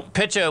 so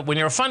picture when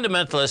you're a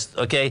fundamentalist,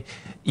 okay,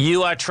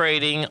 you are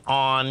trading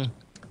on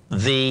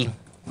the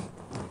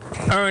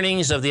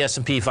earnings of the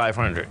S&P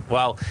 500.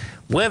 Well,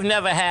 we've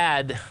never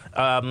had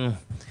a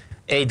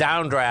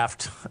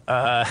downdraft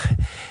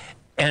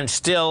and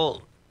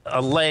still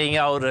laying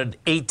out an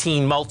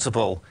 18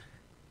 multiple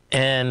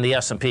in the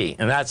S&P.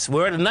 And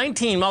we're at a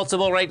 19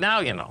 multiple right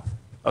now, you know,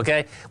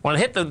 okay? When it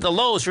hit the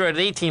lows, you're at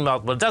an 18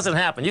 multiple. It doesn't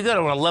happen. You go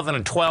to an 11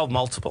 and 12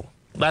 multiple.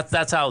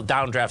 That's how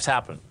downdrafts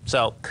happen.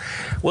 So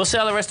we'll see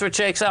how the rest of it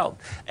shakes out.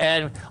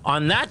 And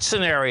on that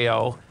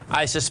scenario,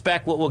 I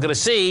suspect what we're going to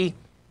see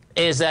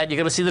is that you're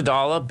going to see the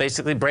dollar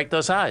basically break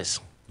those highs,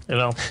 you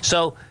know?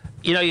 So,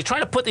 you know, you're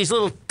trying to put these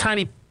little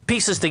tiny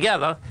pieces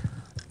together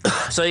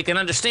so you can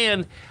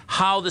understand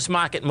how this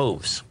market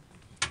moves.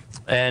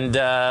 And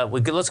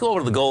let's go over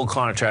to the gold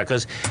contract,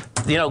 because,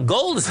 you know,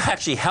 gold is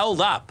actually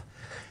held up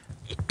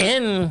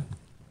in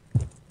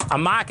a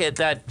market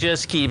that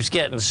just keeps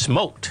getting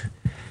smoked,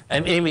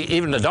 and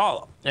even the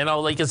dollar. You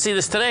know, you can see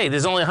this today.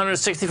 There's only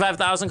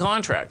 165,000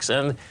 contracts,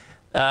 and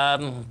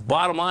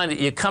bottom line,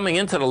 you're coming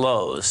into the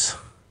lows.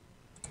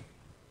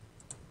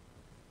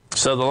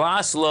 So the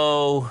last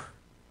low,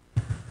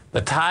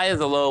 the high of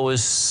the low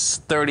was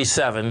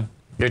 37.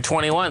 You're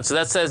 21. So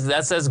that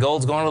says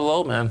gold's going to the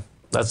low, man.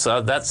 It's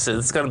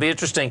going to be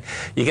interesting.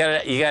 You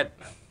got.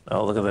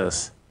 Oh, look at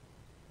this.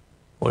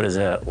 What is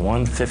that?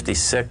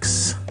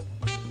 156.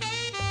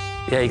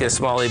 Yeah, you got a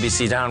small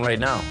ABC down right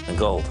now in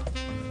gold.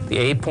 The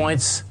 8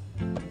 points.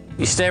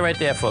 You stay right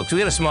there, folks. We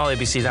got a small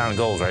ABC down in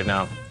gold right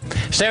now.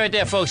 Stay right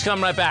there, folks.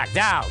 Come right back.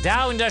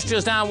 Dow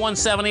Industrials down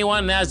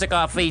 171. Nasdaq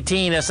off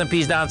 18.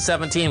 S&P's down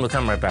 17. We'll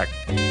come right back.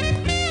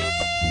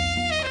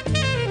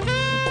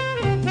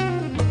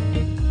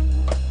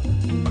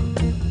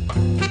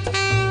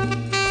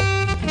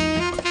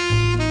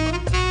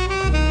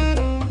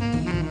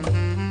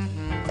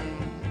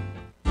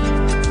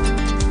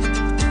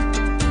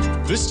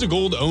 Vista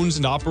Gold owns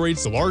and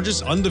operates the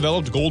largest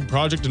undeveloped gold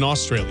project in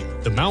Australia,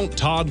 the Mount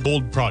Todd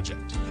Gold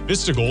Project.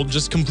 Vista Gold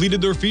just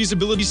completed their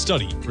feasibility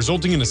study,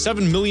 resulting in a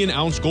 7 million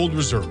ounce gold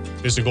reserve.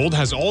 Vista Gold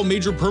has all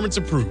major permits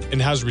approved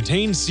and has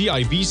retained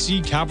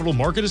CIBC capital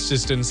market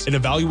assistance in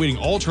evaluating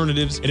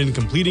alternatives and in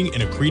completing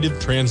an accretive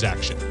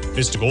transaction.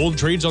 Vista Gold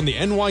trades on the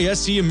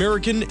NYSE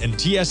American and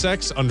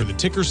TSX under the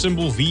ticker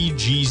symbol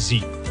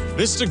VGZ.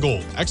 Vista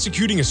Gold,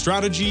 executing a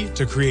strategy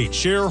to create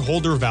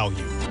shareholder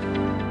value.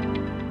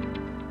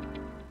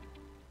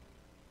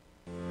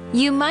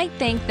 You might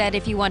think that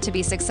if you want to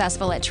be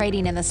successful at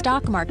trading in the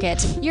stock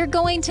market, you're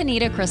going to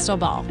need a crystal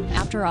ball.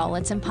 After all,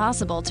 it's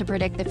impossible to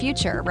predict the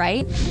future,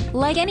 right?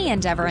 Like any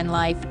endeavor in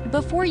life,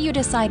 before you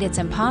decide it's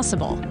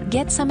impossible,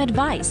 get some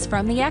advice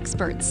from the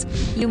experts.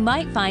 You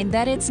might find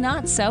that it's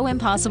not so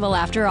impossible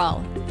after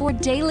all. For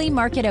daily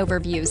market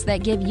overviews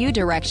that give you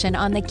direction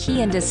on the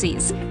key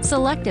indices,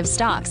 selective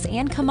stocks,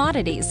 and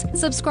commodities,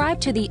 subscribe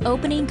to the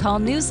Opening Call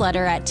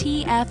newsletter at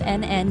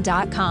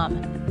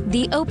TFNN.com.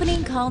 The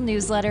Opening Call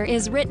newsletter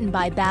is written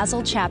by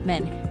Basil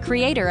Chapman,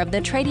 creator of the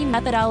trading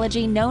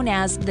methodology known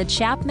as the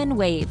Chapman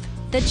Wave.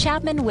 The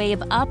Chapman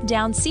Wave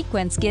up-down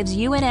sequence gives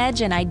you an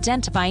edge in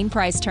identifying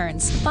price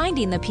turns,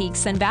 finding the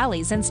peaks and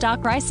valleys in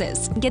stock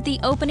prices. Get the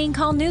Opening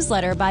Call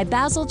newsletter by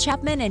Basil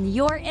Chapman in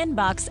your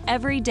inbox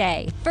every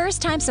day.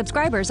 First-time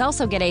subscribers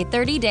also get a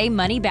 30-day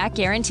money-back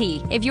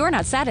guarantee. If you're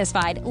not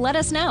satisfied, let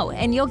us know,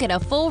 and you'll get a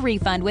full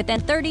refund within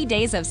 30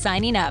 days of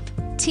signing up.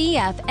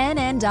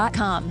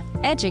 TFNN.com,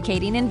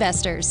 educating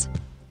investors.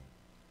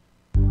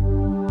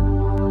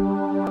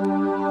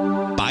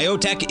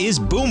 Biotech is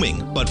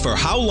booming, but for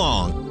how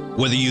long?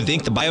 Whether you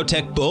think the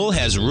biotech bull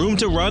has room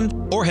to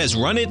run or has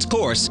run its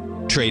course,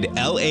 trade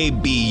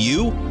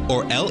LABU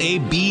or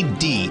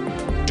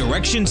LABD.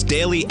 Direction's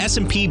daily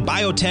S&P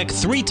Biotech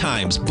 3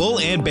 times bull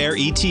and bear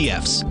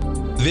ETFs.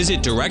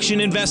 Visit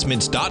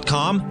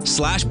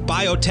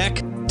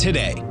directioninvestments.com/biotech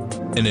today.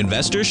 An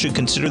investor should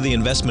consider the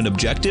investment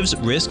objectives,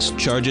 risks,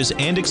 charges,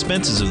 and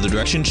expenses of the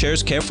direction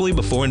shares carefully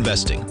before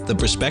investing. The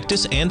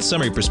prospectus and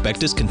summary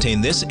prospectus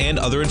contain this and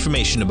other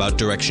information about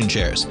direction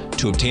shares.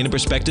 To obtain a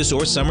prospectus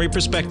or summary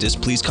prospectus,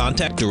 please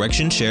contact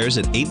Direction Shares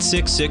at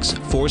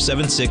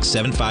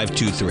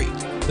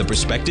 866-476-7523. The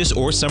prospectus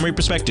or summary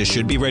prospectus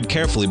should be read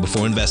carefully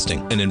before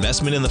investing. An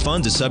investment in the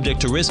funds is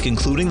subject to risk,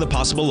 including the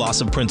possible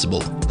loss of principal.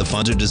 The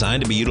funds are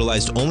designed to be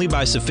utilized only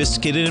by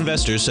sophisticated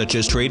investors such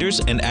as traders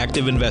and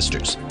active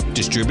investors.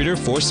 Distributor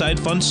Foreside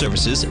Fund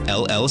Services,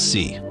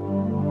 LLC.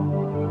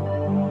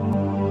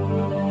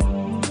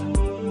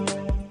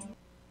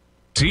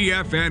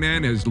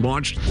 TFNN has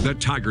launched the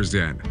Tiger's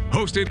Den.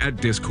 Hosted at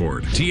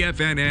Discord,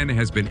 TFNN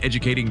has been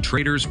educating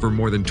traders for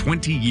more than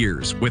 20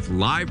 years with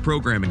live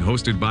programming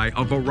hosted by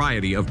a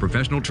variety of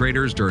professional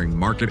traders during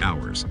market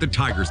hours. The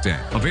Tiger's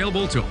Den,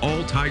 available to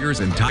all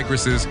tigers and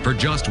tigresses for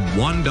just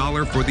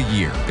 $1 for the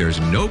year. There's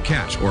no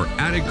catch or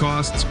added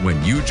costs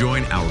when you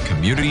join our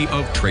community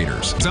of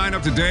traders. Sign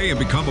up today and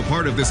become a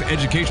part of this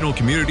educational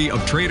community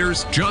of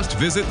traders. Just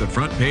visit the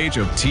front page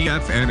of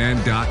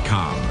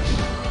TFNN.com.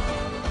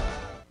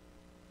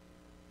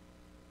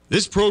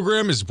 This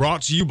program is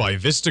brought to you by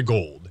Vista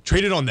Gold,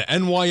 traded on the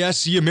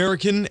NYSE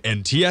American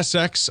and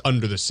TSX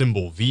under the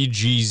symbol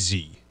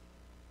VGZ.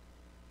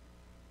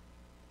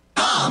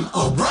 Tom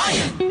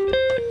O'Brien.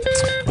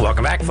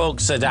 Welcome back,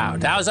 folks.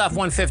 Dow's off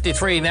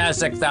 153,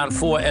 Nasdaq down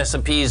 4,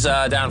 S&P's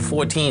down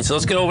 14. So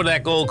let's get over to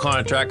that gold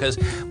contract, because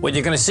what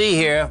you're going to see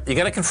here, you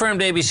got a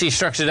confirmed ABC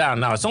structure down.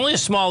 Now, it's only a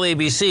small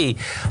ABC,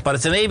 but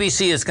it's an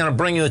ABC that's going to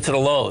bring you to the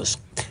lows.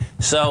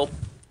 So,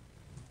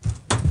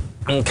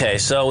 okay,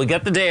 so we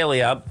got the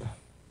daily up.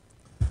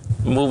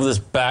 Move this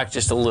back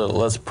just a little.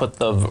 Let's put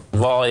the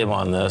volume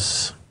on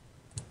this.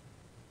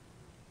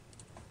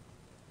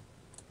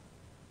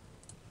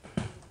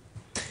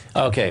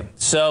 Okay,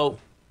 so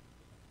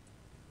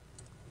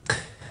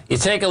you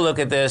take a look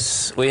at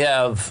this. We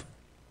have,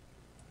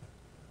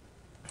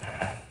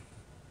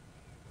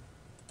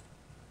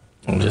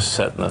 I'm just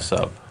setting this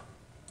up.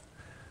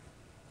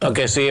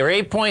 Okay, so your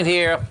 8 point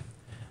here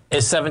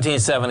is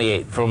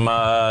 1778 from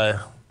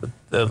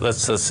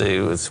let's see,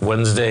 it's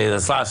Wednesday,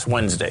 that's last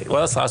Wednesday.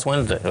 Well, it's last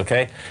Wednesday,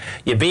 okay?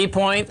 Your B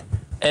point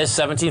is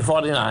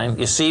 1749.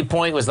 Your C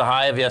point was the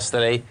high of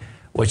yesterday,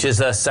 which is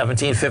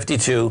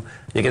 1752.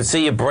 You can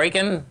see you're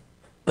breaking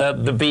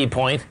the B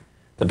point.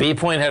 The B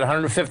point had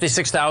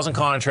 156,000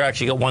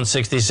 contracts. You got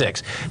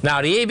 166.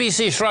 Now, the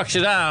ABC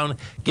structure down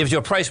gives you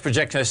a price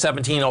projection of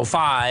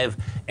 1705,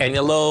 and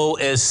your low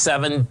is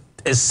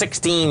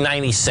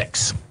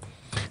 1696.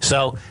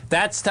 So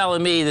that's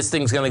telling me this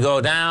thing's going to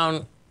go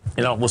down.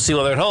 You know, we'll see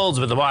whether it holds,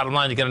 but the bottom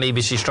line, you got an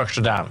ABC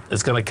structure down.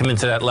 It's going to come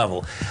into that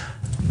level.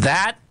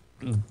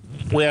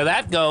 Where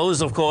that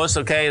goes, of course,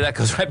 okay, that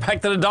goes right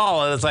back to the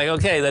dollar. It's like,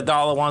 okay, the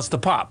dollar wants to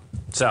pop.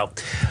 So,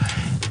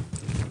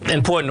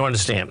 important to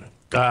understand.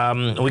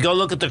 We go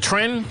look at the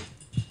trend.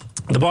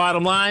 The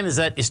bottom line is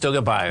that you still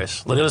get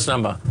buyers. Look at this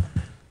number.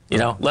 You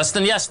know, less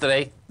than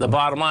yesterday. The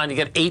bottom line, you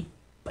get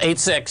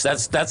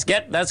 8.6.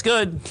 That's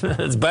good.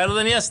 It's better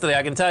than yesterday,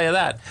 I can tell you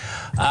that.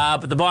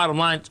 But the bottom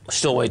line,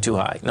 still way too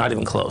high, not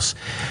even close.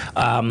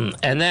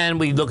 And then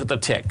we look at the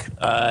tick.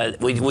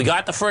 We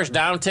got the first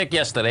down tick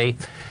yesterday.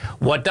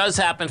 What does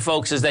happen,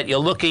 folks, is that you're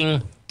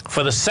looking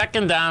for the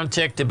second down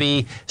tick to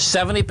be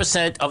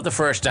 70% of the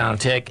first down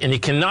tick, and you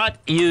cannot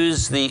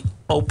use the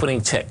opening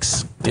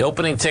ticks. The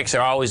opening ticks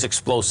are always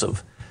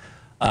explosive.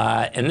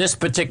 In this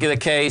particular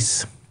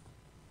case,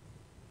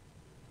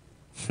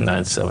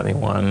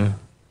 971.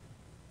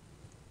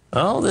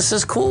 Oh, this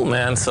is cool,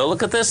 man. So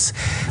look at this.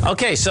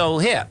 Okay, so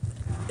here,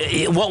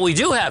 what we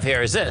do have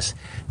here is this.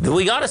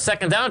 We got a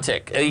second down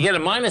tick. You get a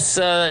minus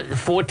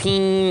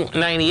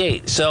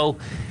 1498. So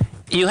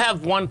you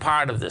have one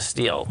part of this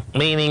deal,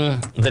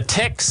 meaning the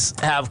ticks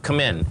have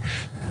come in.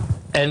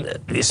 And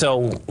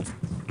so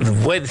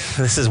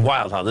this is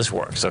wild how this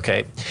works,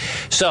 okay?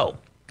 So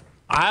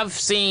I've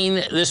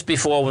seen this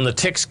before when the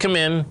ticks come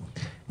in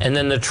and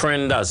then the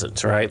trend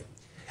doesn't, right?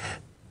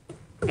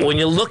 When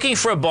you're looking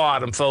for a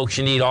bottom, folks,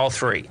 you need all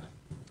three.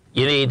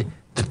 You need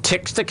the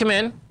ticks to come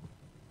in,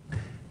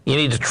 you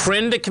need the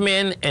trend to come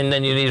in, and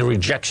then you need a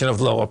rejection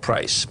of lower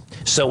price.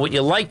 So what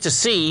you like to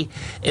see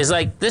is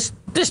like this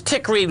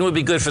tick reading would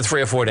be good for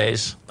 3 or 4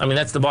 days. I mean,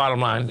 that's the bottom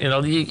line. You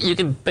know, you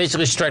can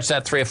basically stretch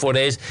that 3 or 4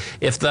 days.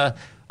 If the,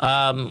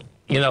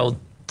 you know,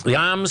 the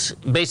arms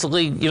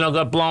basically, you know,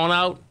 got blown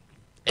out,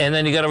 and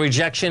then you got a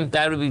rejection,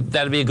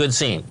 that'd be a good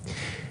scene.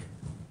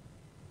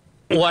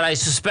 What I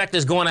suspect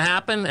is going to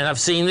happen, and I've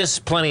seen this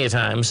plenty of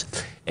times,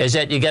 is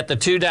that you get the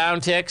 2 down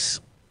ticks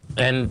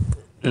and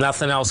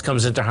nothing else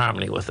comes into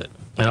harmony with it.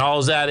 And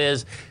all that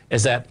is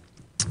that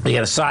you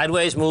get a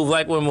sideways move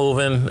like we're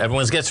moving,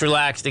 everyone gets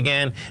relaxed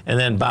again, and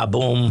then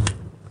ba-boom,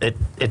 it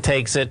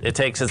takes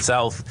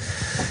itself.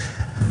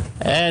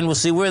 And we'll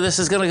see where this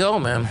is going to go,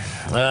 man.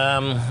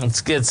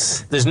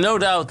 There's no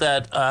doubt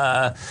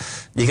that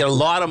you get a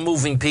lot of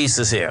moving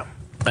pieces here.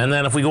 And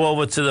then if we go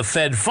over to the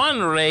Fed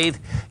fund rate,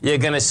 you're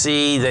going to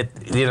see that,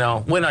 you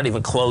know, we're not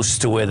even close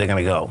to where they're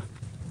going to go.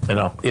 You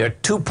know, you're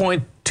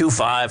 2.25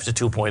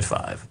 to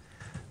 2.5.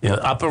 You know,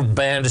 upper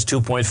band is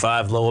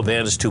 2.5, lower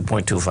band is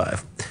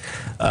 2.25.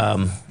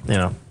 You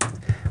know,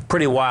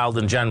 pretty wild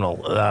in general,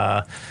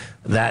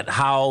 that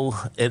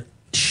how it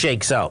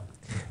shakes out.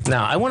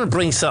 Now, I want to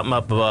bring something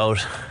up about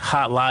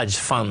large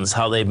funds,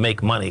 how they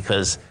make money,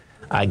 because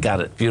I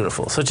got it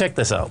beautiful. So check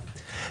this out.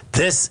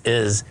 This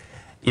is,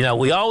 you know,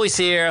 we always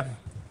hear,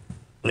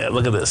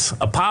 look at this.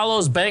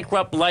 Apollo's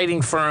bankrupt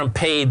lighting firm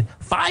paid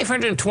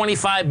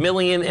 $525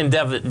 million in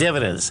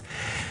dividends.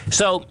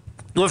 So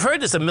we've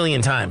heard this a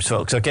million times,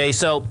 folks, okay?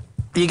 So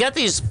you got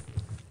these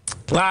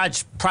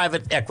large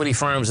private equity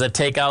firms that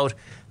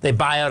they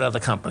buy out other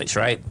companies,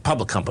 right?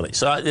 Public companies.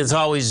 So it's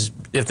always,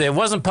 if there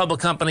wasn't a public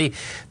company,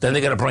 then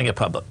they're going to bring it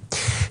public.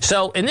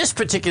 So in this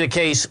particular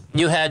case,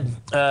 you had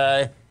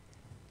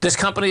this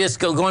company that's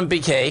going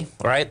BK,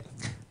 right?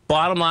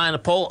 Bottom line,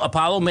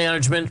 Apollo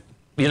Management,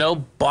 you know,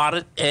 bought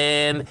it,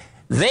 and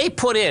they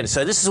put in,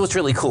 so this is what's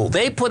really cool,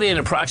 they put in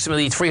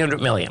approximately $300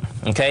 million,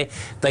 okay?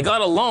 They got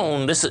a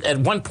loan, this is at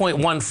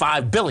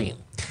 $1.15 billion.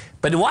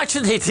 But watch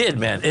what they did,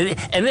 man.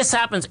 And this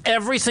happens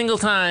every single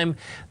time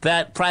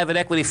that private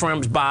equity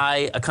firms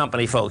buy a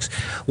company, folks.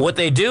 What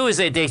they do is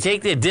they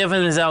take their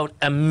dividends out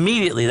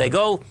immediately. They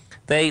go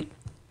to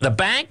the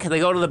bank,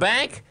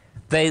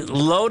 they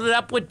load it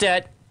up with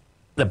debt.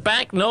 The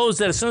bank knows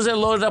that as soon as they're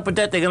loaded up with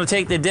debt, they're going to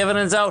take their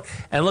dividends out.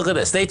 And look at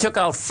this. They took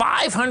out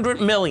 $500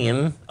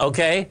 million,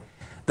 okay?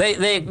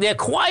 They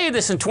acquired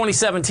this in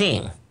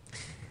 2017.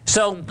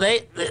 So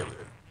the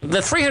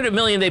 $300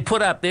 million they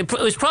put up, it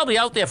was probably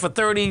out there for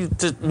 30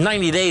 to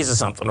 90 days or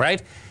something,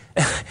 right?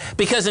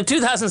 Because in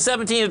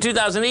 2017 and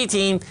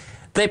 2018,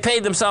 they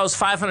paid themselves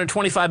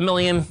 $525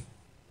 million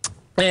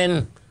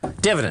in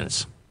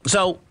dividends.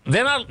 So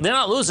they're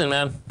not losing,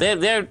 man.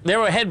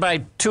 They're ahead by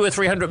 $200 or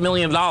 $300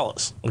 million.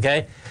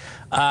 Okay,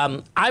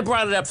 I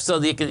brought it up so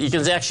that you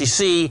can actually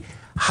see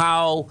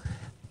how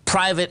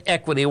private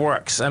equity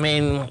works. I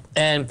mean,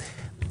 and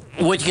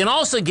what you can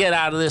also get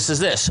out of this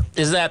is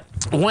that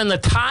when the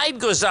tide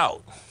goes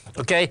out,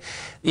 okay,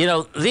 you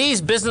know,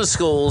 these business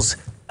schools,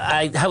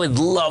 I would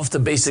love to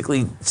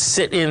basically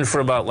sit in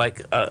for about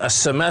like a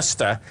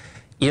semester,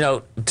 you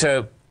know,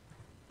 to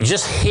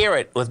just hear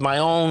it with my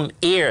own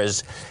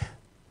ears.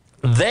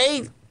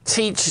 They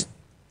teach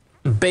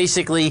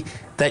basically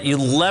that you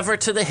lever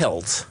to the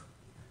hilt,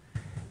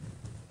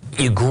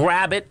 you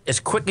grab it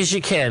as quick as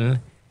you can,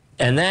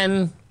 and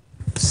then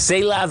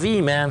c'est la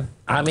vie, man.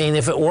 I mean,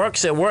 if it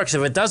works, it works.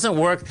 If it doesn't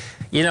work,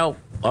 you know,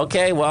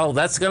 okay, well,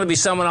 that's going to be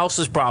someone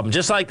else's problem.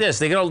 Just like this.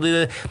 They're going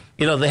to do,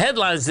 you know, the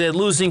headlines, they're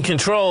losing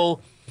control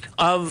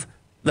of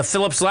the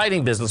Philips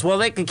lighting business. Well,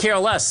 they could care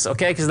less,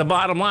 okay, because the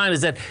bottom line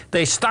is that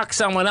they stuck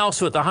someone else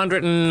with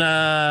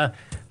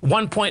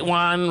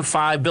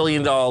 $1.15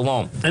 billion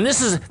loan. And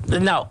this is,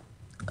 no,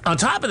 on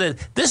top of it,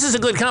 this is a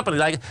good company.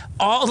 Like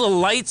all the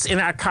lights in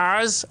our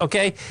cars,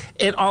 okay,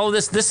 and all of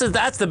this,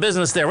 that's the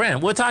business they're in.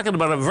 We're talking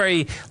about a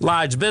very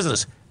large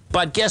business.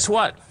 But guess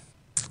what?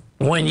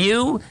 When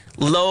you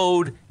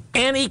load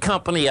any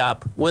company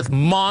up with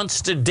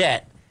monster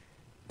debt,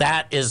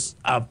 that is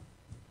a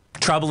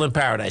trouble in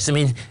paradise. I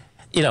mean,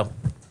 you know,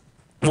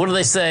 what do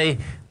they say?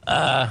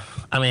 I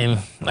mean,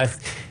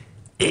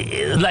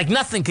 like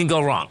nothing can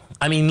go wrong.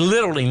 I mean,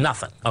 literally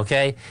nothing,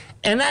 okay?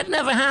 And that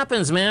never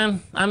happens,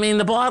 man. I mean,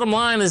 the bottom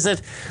line is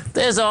that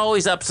there's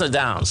always ups and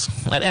downs.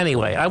 But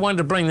anyway, I wanted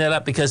to bring that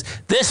up because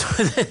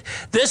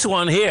this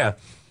one here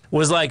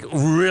was like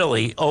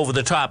really over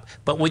the top.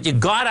 But what you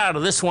got out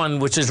of this one,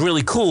 which is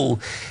really cool,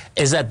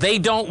 is that they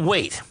don't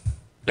wait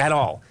at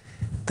all.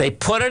 They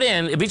put it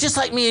in. It'd be just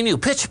like me and you.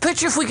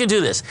 Picture if we could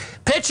do this.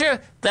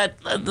 Picture that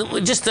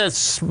just a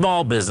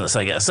small business,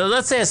 I guess. So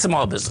let's say a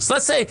small business.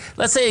 Let's say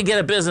you get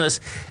a business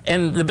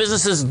and the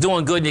business is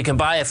doing good and you can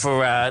buy it for,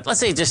 let's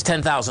say just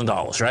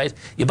 $10,000, right?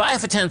 You buy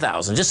it for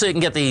 $10,000 just so you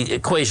can get the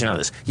equation on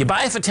this. You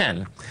buy it for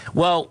 10.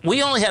 Well,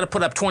 we only had to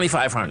put up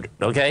 $2,500,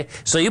 okay?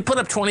 So you put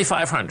up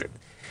 $2,500.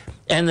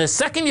 And the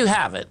second you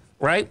have it,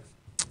 right,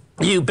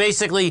 you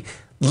basically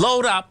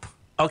load up.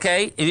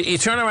 Okay, you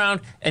turn around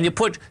and you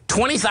put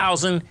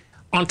 20,000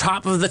 on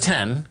top of the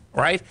 10,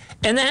 right?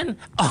 And then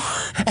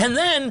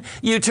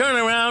you turn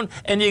around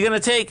and you're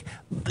going to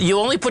you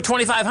only put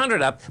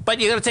 2,500 up, but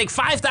you're going to take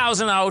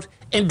 5,000 out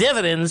in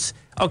dividends,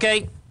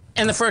 okay,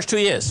 in the first 2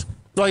 years.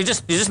 Well, you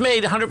just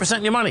made 100%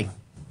 of your money.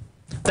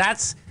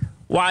 That's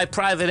why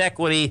private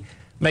equity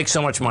makes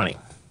so much money.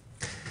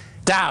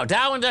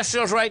 Dow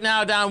Industrials right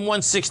now down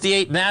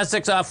 168,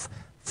 Nasdaq's off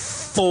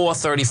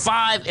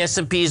 435,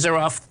 S&Ps are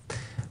off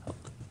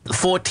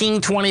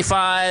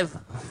 1425.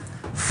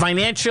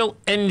 Financial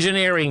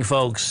engineering,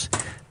 folks.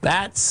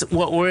 That's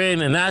what we're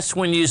in, and that's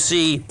when you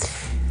see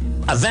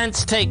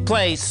events take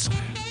place,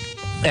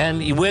 and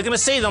we're going to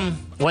see them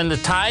when the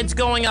tide's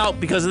going out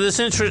because of this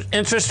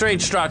interest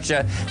rate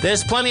structure.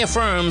 There's plenty of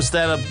firms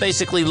that are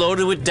basically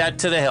loaded with debt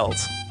to the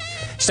hilt.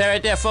 Stay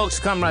right there, folks.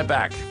 Come right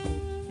back.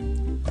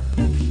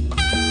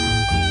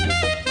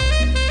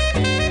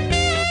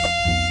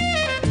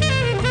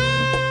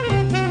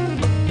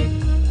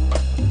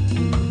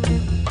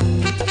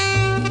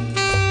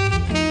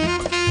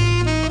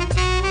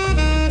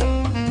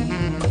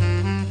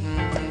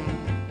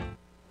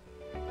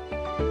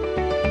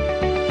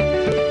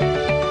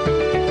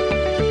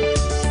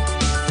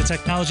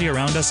 technology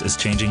around us is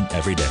changing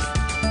every day.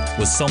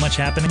 With so much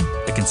happening,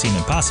 it can seem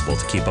impossible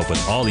to keep up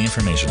with all the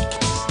information.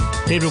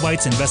 David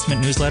White's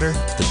investment newsletter,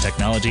 The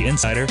Technology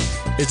Insider,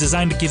 is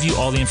designed to give you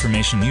all the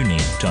information you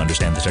need to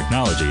understand the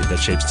technology that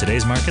shapes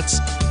today's markets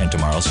and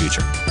tomorrow's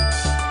future.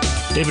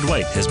 David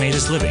White has made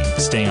his living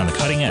staying on the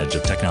cutting edge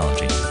of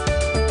technology.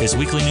 His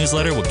weekly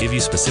newsletter will give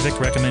you specific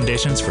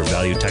recommendations for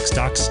value tech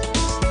stocks,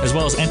 as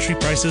well as entry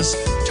prices,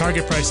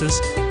 target prices,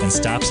 and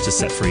stops to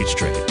set for each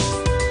trade.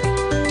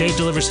 Dave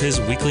delivers his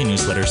weekly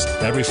newsletters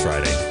every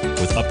Friday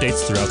with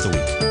updates throughout the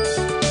week.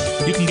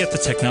 You can get the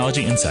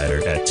Technology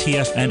Insider at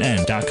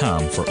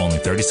TFNN.com for only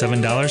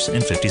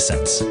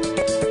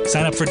 $37.50.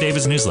 Sign up for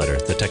David's newsletter,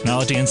 The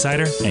Technology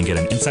Insider, and get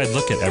an inside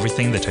look at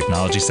everything the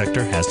technology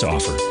sector has to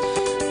offer.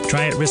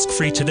 Try it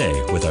risk-free today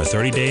with our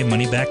 30-day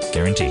money-back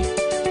guarantee.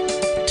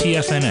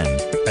 TFNN,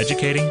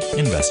 educating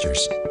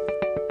investors.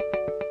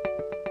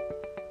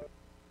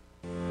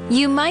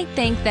 You might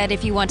think that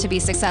if you want to be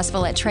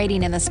successful at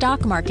trading in the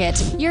stock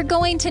market, you're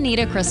going to need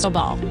a crystal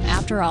ball.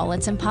 After all,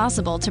 it's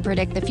impossible to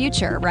predict the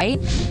future, right?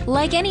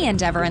 Like any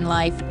endeavor in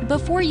life,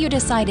 before you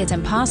decide it's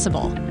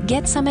impossible,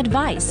 get some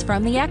advice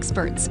from the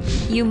experts.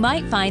 You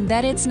might find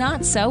that it's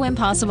not so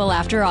impossible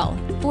after all.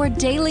 For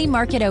daily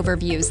market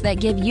overviews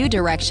that give you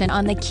direction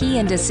on the key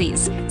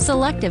indices,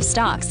 selective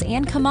stocks,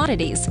 and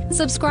commodities,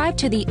 subscribe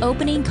to the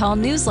Opening Call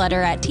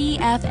newsletter at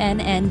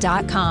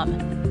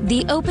TFNN.com.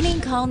 The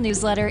Opening Call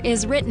newsletter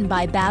is written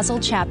by Basil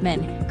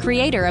Chapman,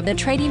 creator of the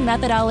trading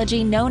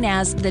methodology known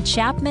as the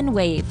Chapman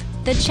Wave.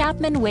 The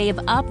Chapman Wave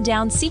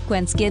up-down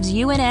sequence gives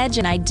you an edge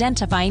in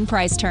identifying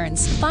price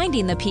turns,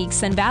 finding the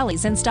peaks and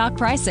valleys in stock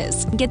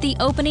prices. Get the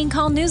Opening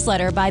Call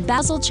newsletter by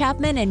Basil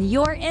Chapman in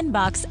your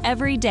inbox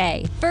every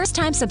day.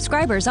 First-time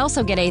subscribers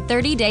also get a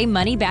 30-day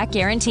money-back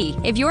guarantee.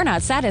 If you're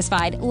not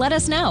satisfied, let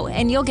us know,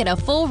 and you'll get a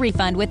full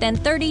refund within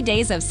 30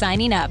 days of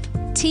signing up.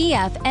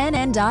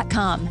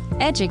 TFNN.com,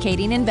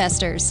 educating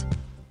investors.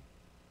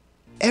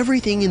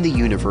 Everything in the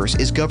universe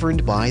is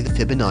governed by the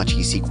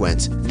Fibonacci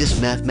sequence. This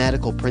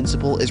mathematical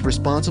principle is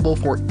responsible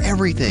for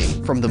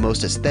everything from the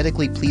most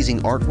aesthetically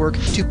pleasing artwork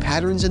to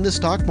patterns in the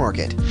stock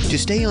market. To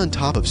stay on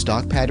top of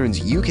stock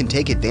patterns you can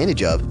take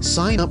advantage of,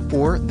 sign up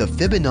for the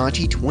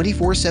Fibonacci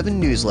 24/7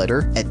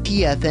 newsletter at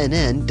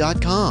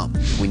TFNN.com.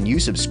 When you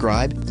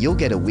subscribe, you'll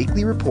get a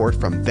weekly report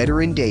from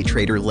veteran day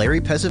trader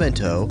Larry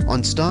Pesavento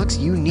on stocks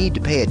you need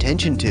to pay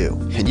attention to.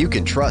 And you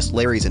can trust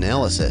Larry's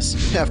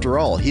analysis. After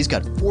all, he's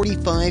got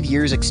 45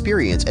 years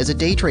experience as a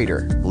day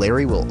trader.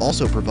 Larry will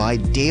also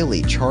provide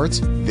daily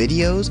charts,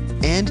 videos,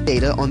 and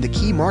data on the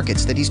key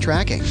markets that he's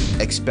tracking.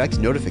 Expect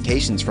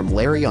notifications from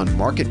Larry on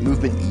market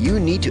movement you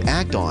need to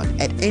act on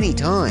at any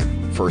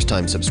time.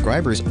 First-time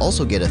subscribers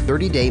also get a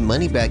 30-day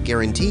money-back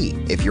guarantee.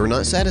 If you're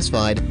not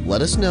satisfied,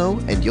 let us know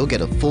and you'll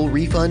get a full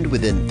refund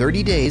within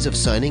 30 days of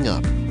signing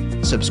up.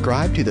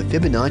 Subscribe to the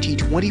Fibonacci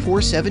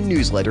 24/7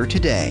 newsletter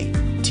today.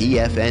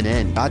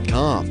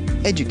 TFNN.com,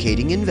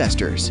 educating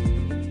investors.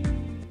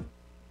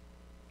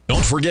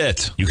 Don't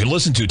forget, you can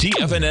listen to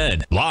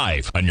TFNN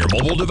live on your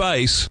mobile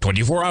device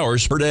 24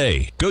 hours per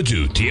day. Go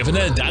to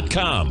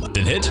TFNN.com,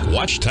 then hit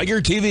Watch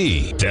Tiger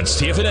TV. That's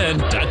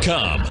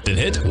TFNN.com, then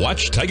hit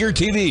Watch Tiger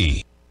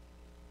TV.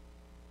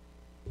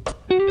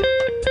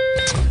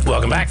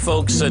 Welcome back,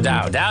 folks.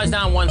 Dow's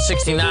down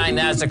 169,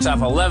 Nasdaq's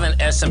off 11,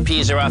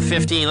 S&Ps are off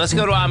 15. Let's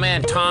go to our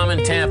man Tom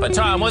in Tampa.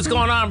 Tom, what's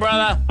going on,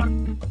 brother?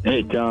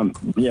 Hey, Tom.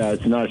 Yeah,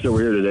 it's nice over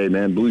here today,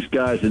 man. Blue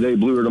skies today,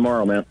 bluer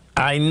tomorrow, man.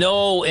 I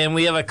know, and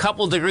we have a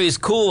couple degrees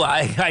cool.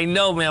 I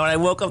know, man. When I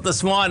woke up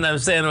this morning, I'm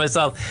saying to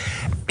myself,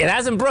 it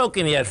hasn't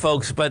broken yet,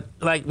 folks, but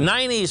like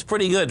 90 is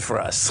pretty good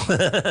for us.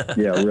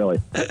 Yeah, really,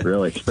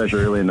 especially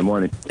early in the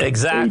morning.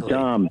 Exactly. Hey,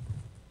 Tom,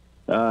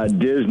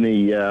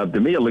 Disney, to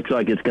me, it looks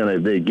like it's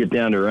going to get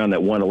down to around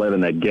that 111,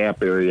 that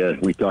gap area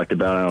we talked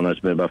about. I don't know, it's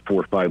been about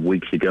 4 or 5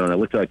 weeks ago, and it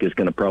looks like it's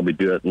going to probably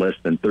do it less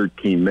than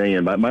 13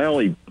 million. But my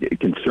only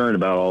concern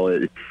about all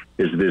it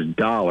is this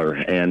dollar,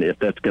 and if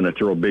that's going to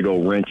throw a big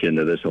old wrench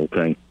into this whole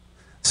thing.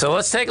 So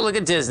let's take a look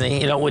at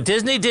Disney. You know, what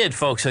Disney did,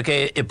 folks,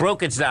 okay, it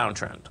broke its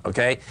downtrend,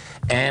 okay?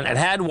 And it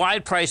had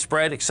wide price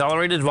spread,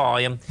 accelerated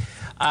volume.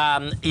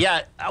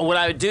 Yeah, what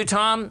I would do,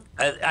 Tom,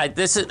 I think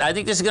this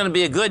is going to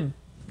be a good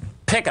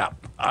pickup.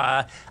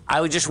 I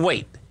would just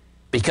wait,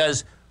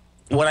 because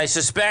what I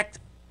suspect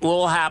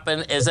will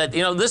happen is that,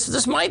 you know,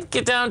 this might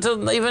get down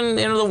to even,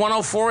 you know, the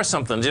 104 or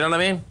something. Do you know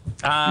what I mean?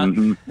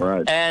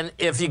 Right. And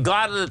if you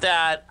got it at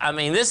that, I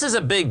mean, this is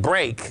a big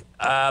break,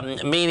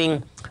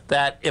 meaning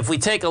that if we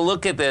take a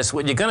look at this,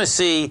 what you're going to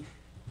see,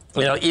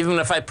 you know, even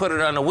if I put it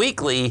on a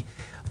weekly,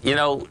 you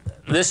know,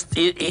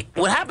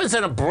 what happens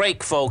in a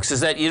break, folks, is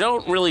that you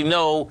don't really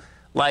know,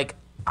 like,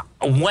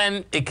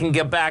 when it can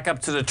get back up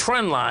to the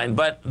trend line.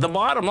 But the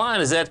bottom line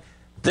is that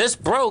this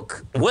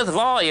broke with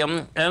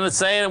volume, and it's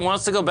saying it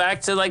wants to go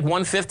back to like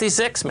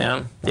 156,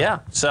 man. Yeah.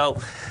 So,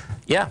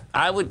 yeah,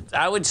 I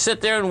would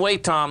sit there and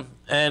wait, Tom,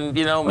 and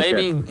you know,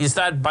 maybe you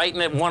start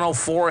biting at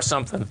 104 or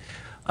something.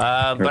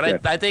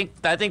 But I think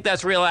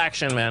that's real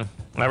action, man.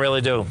 I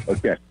really do.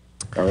 Okay.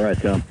 All right,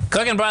 Tom.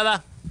 Cooking,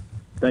 brother.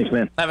 Thanks,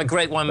 man. Have a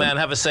great one, man.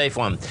 Have a safe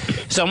one.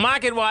 So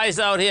market-wise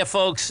out here,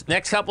 folks,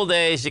 next couple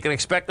days, you can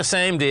expect the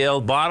same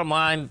deal. Bottom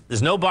line,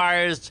 there's no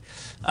buyers.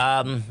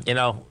 You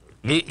know,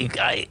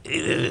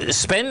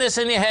 spend this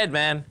in your head,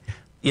 man,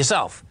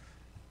 yourself.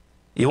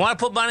 You want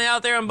to put money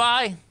out there and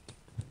buy?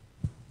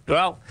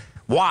 Well,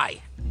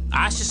 why?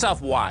 Ask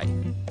yourself why.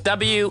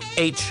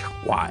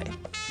 W-H-Y.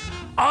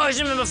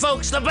 Always remember,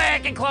 folks, the bear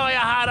can claw your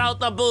heart out,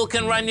 the bull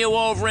can run you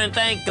over, and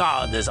thank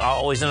God there's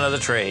always another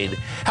trade.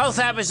 Health,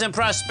 happiness, and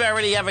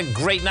prosperity. Have a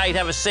great night.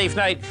 Have a safe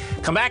night.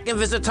 Come back and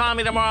visit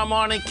Tommy tomorrow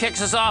morning. Kicks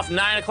us off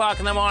 9 o'clock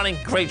in the morning.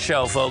 Great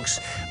show, folks.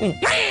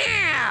 Look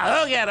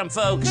at him,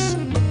 folks.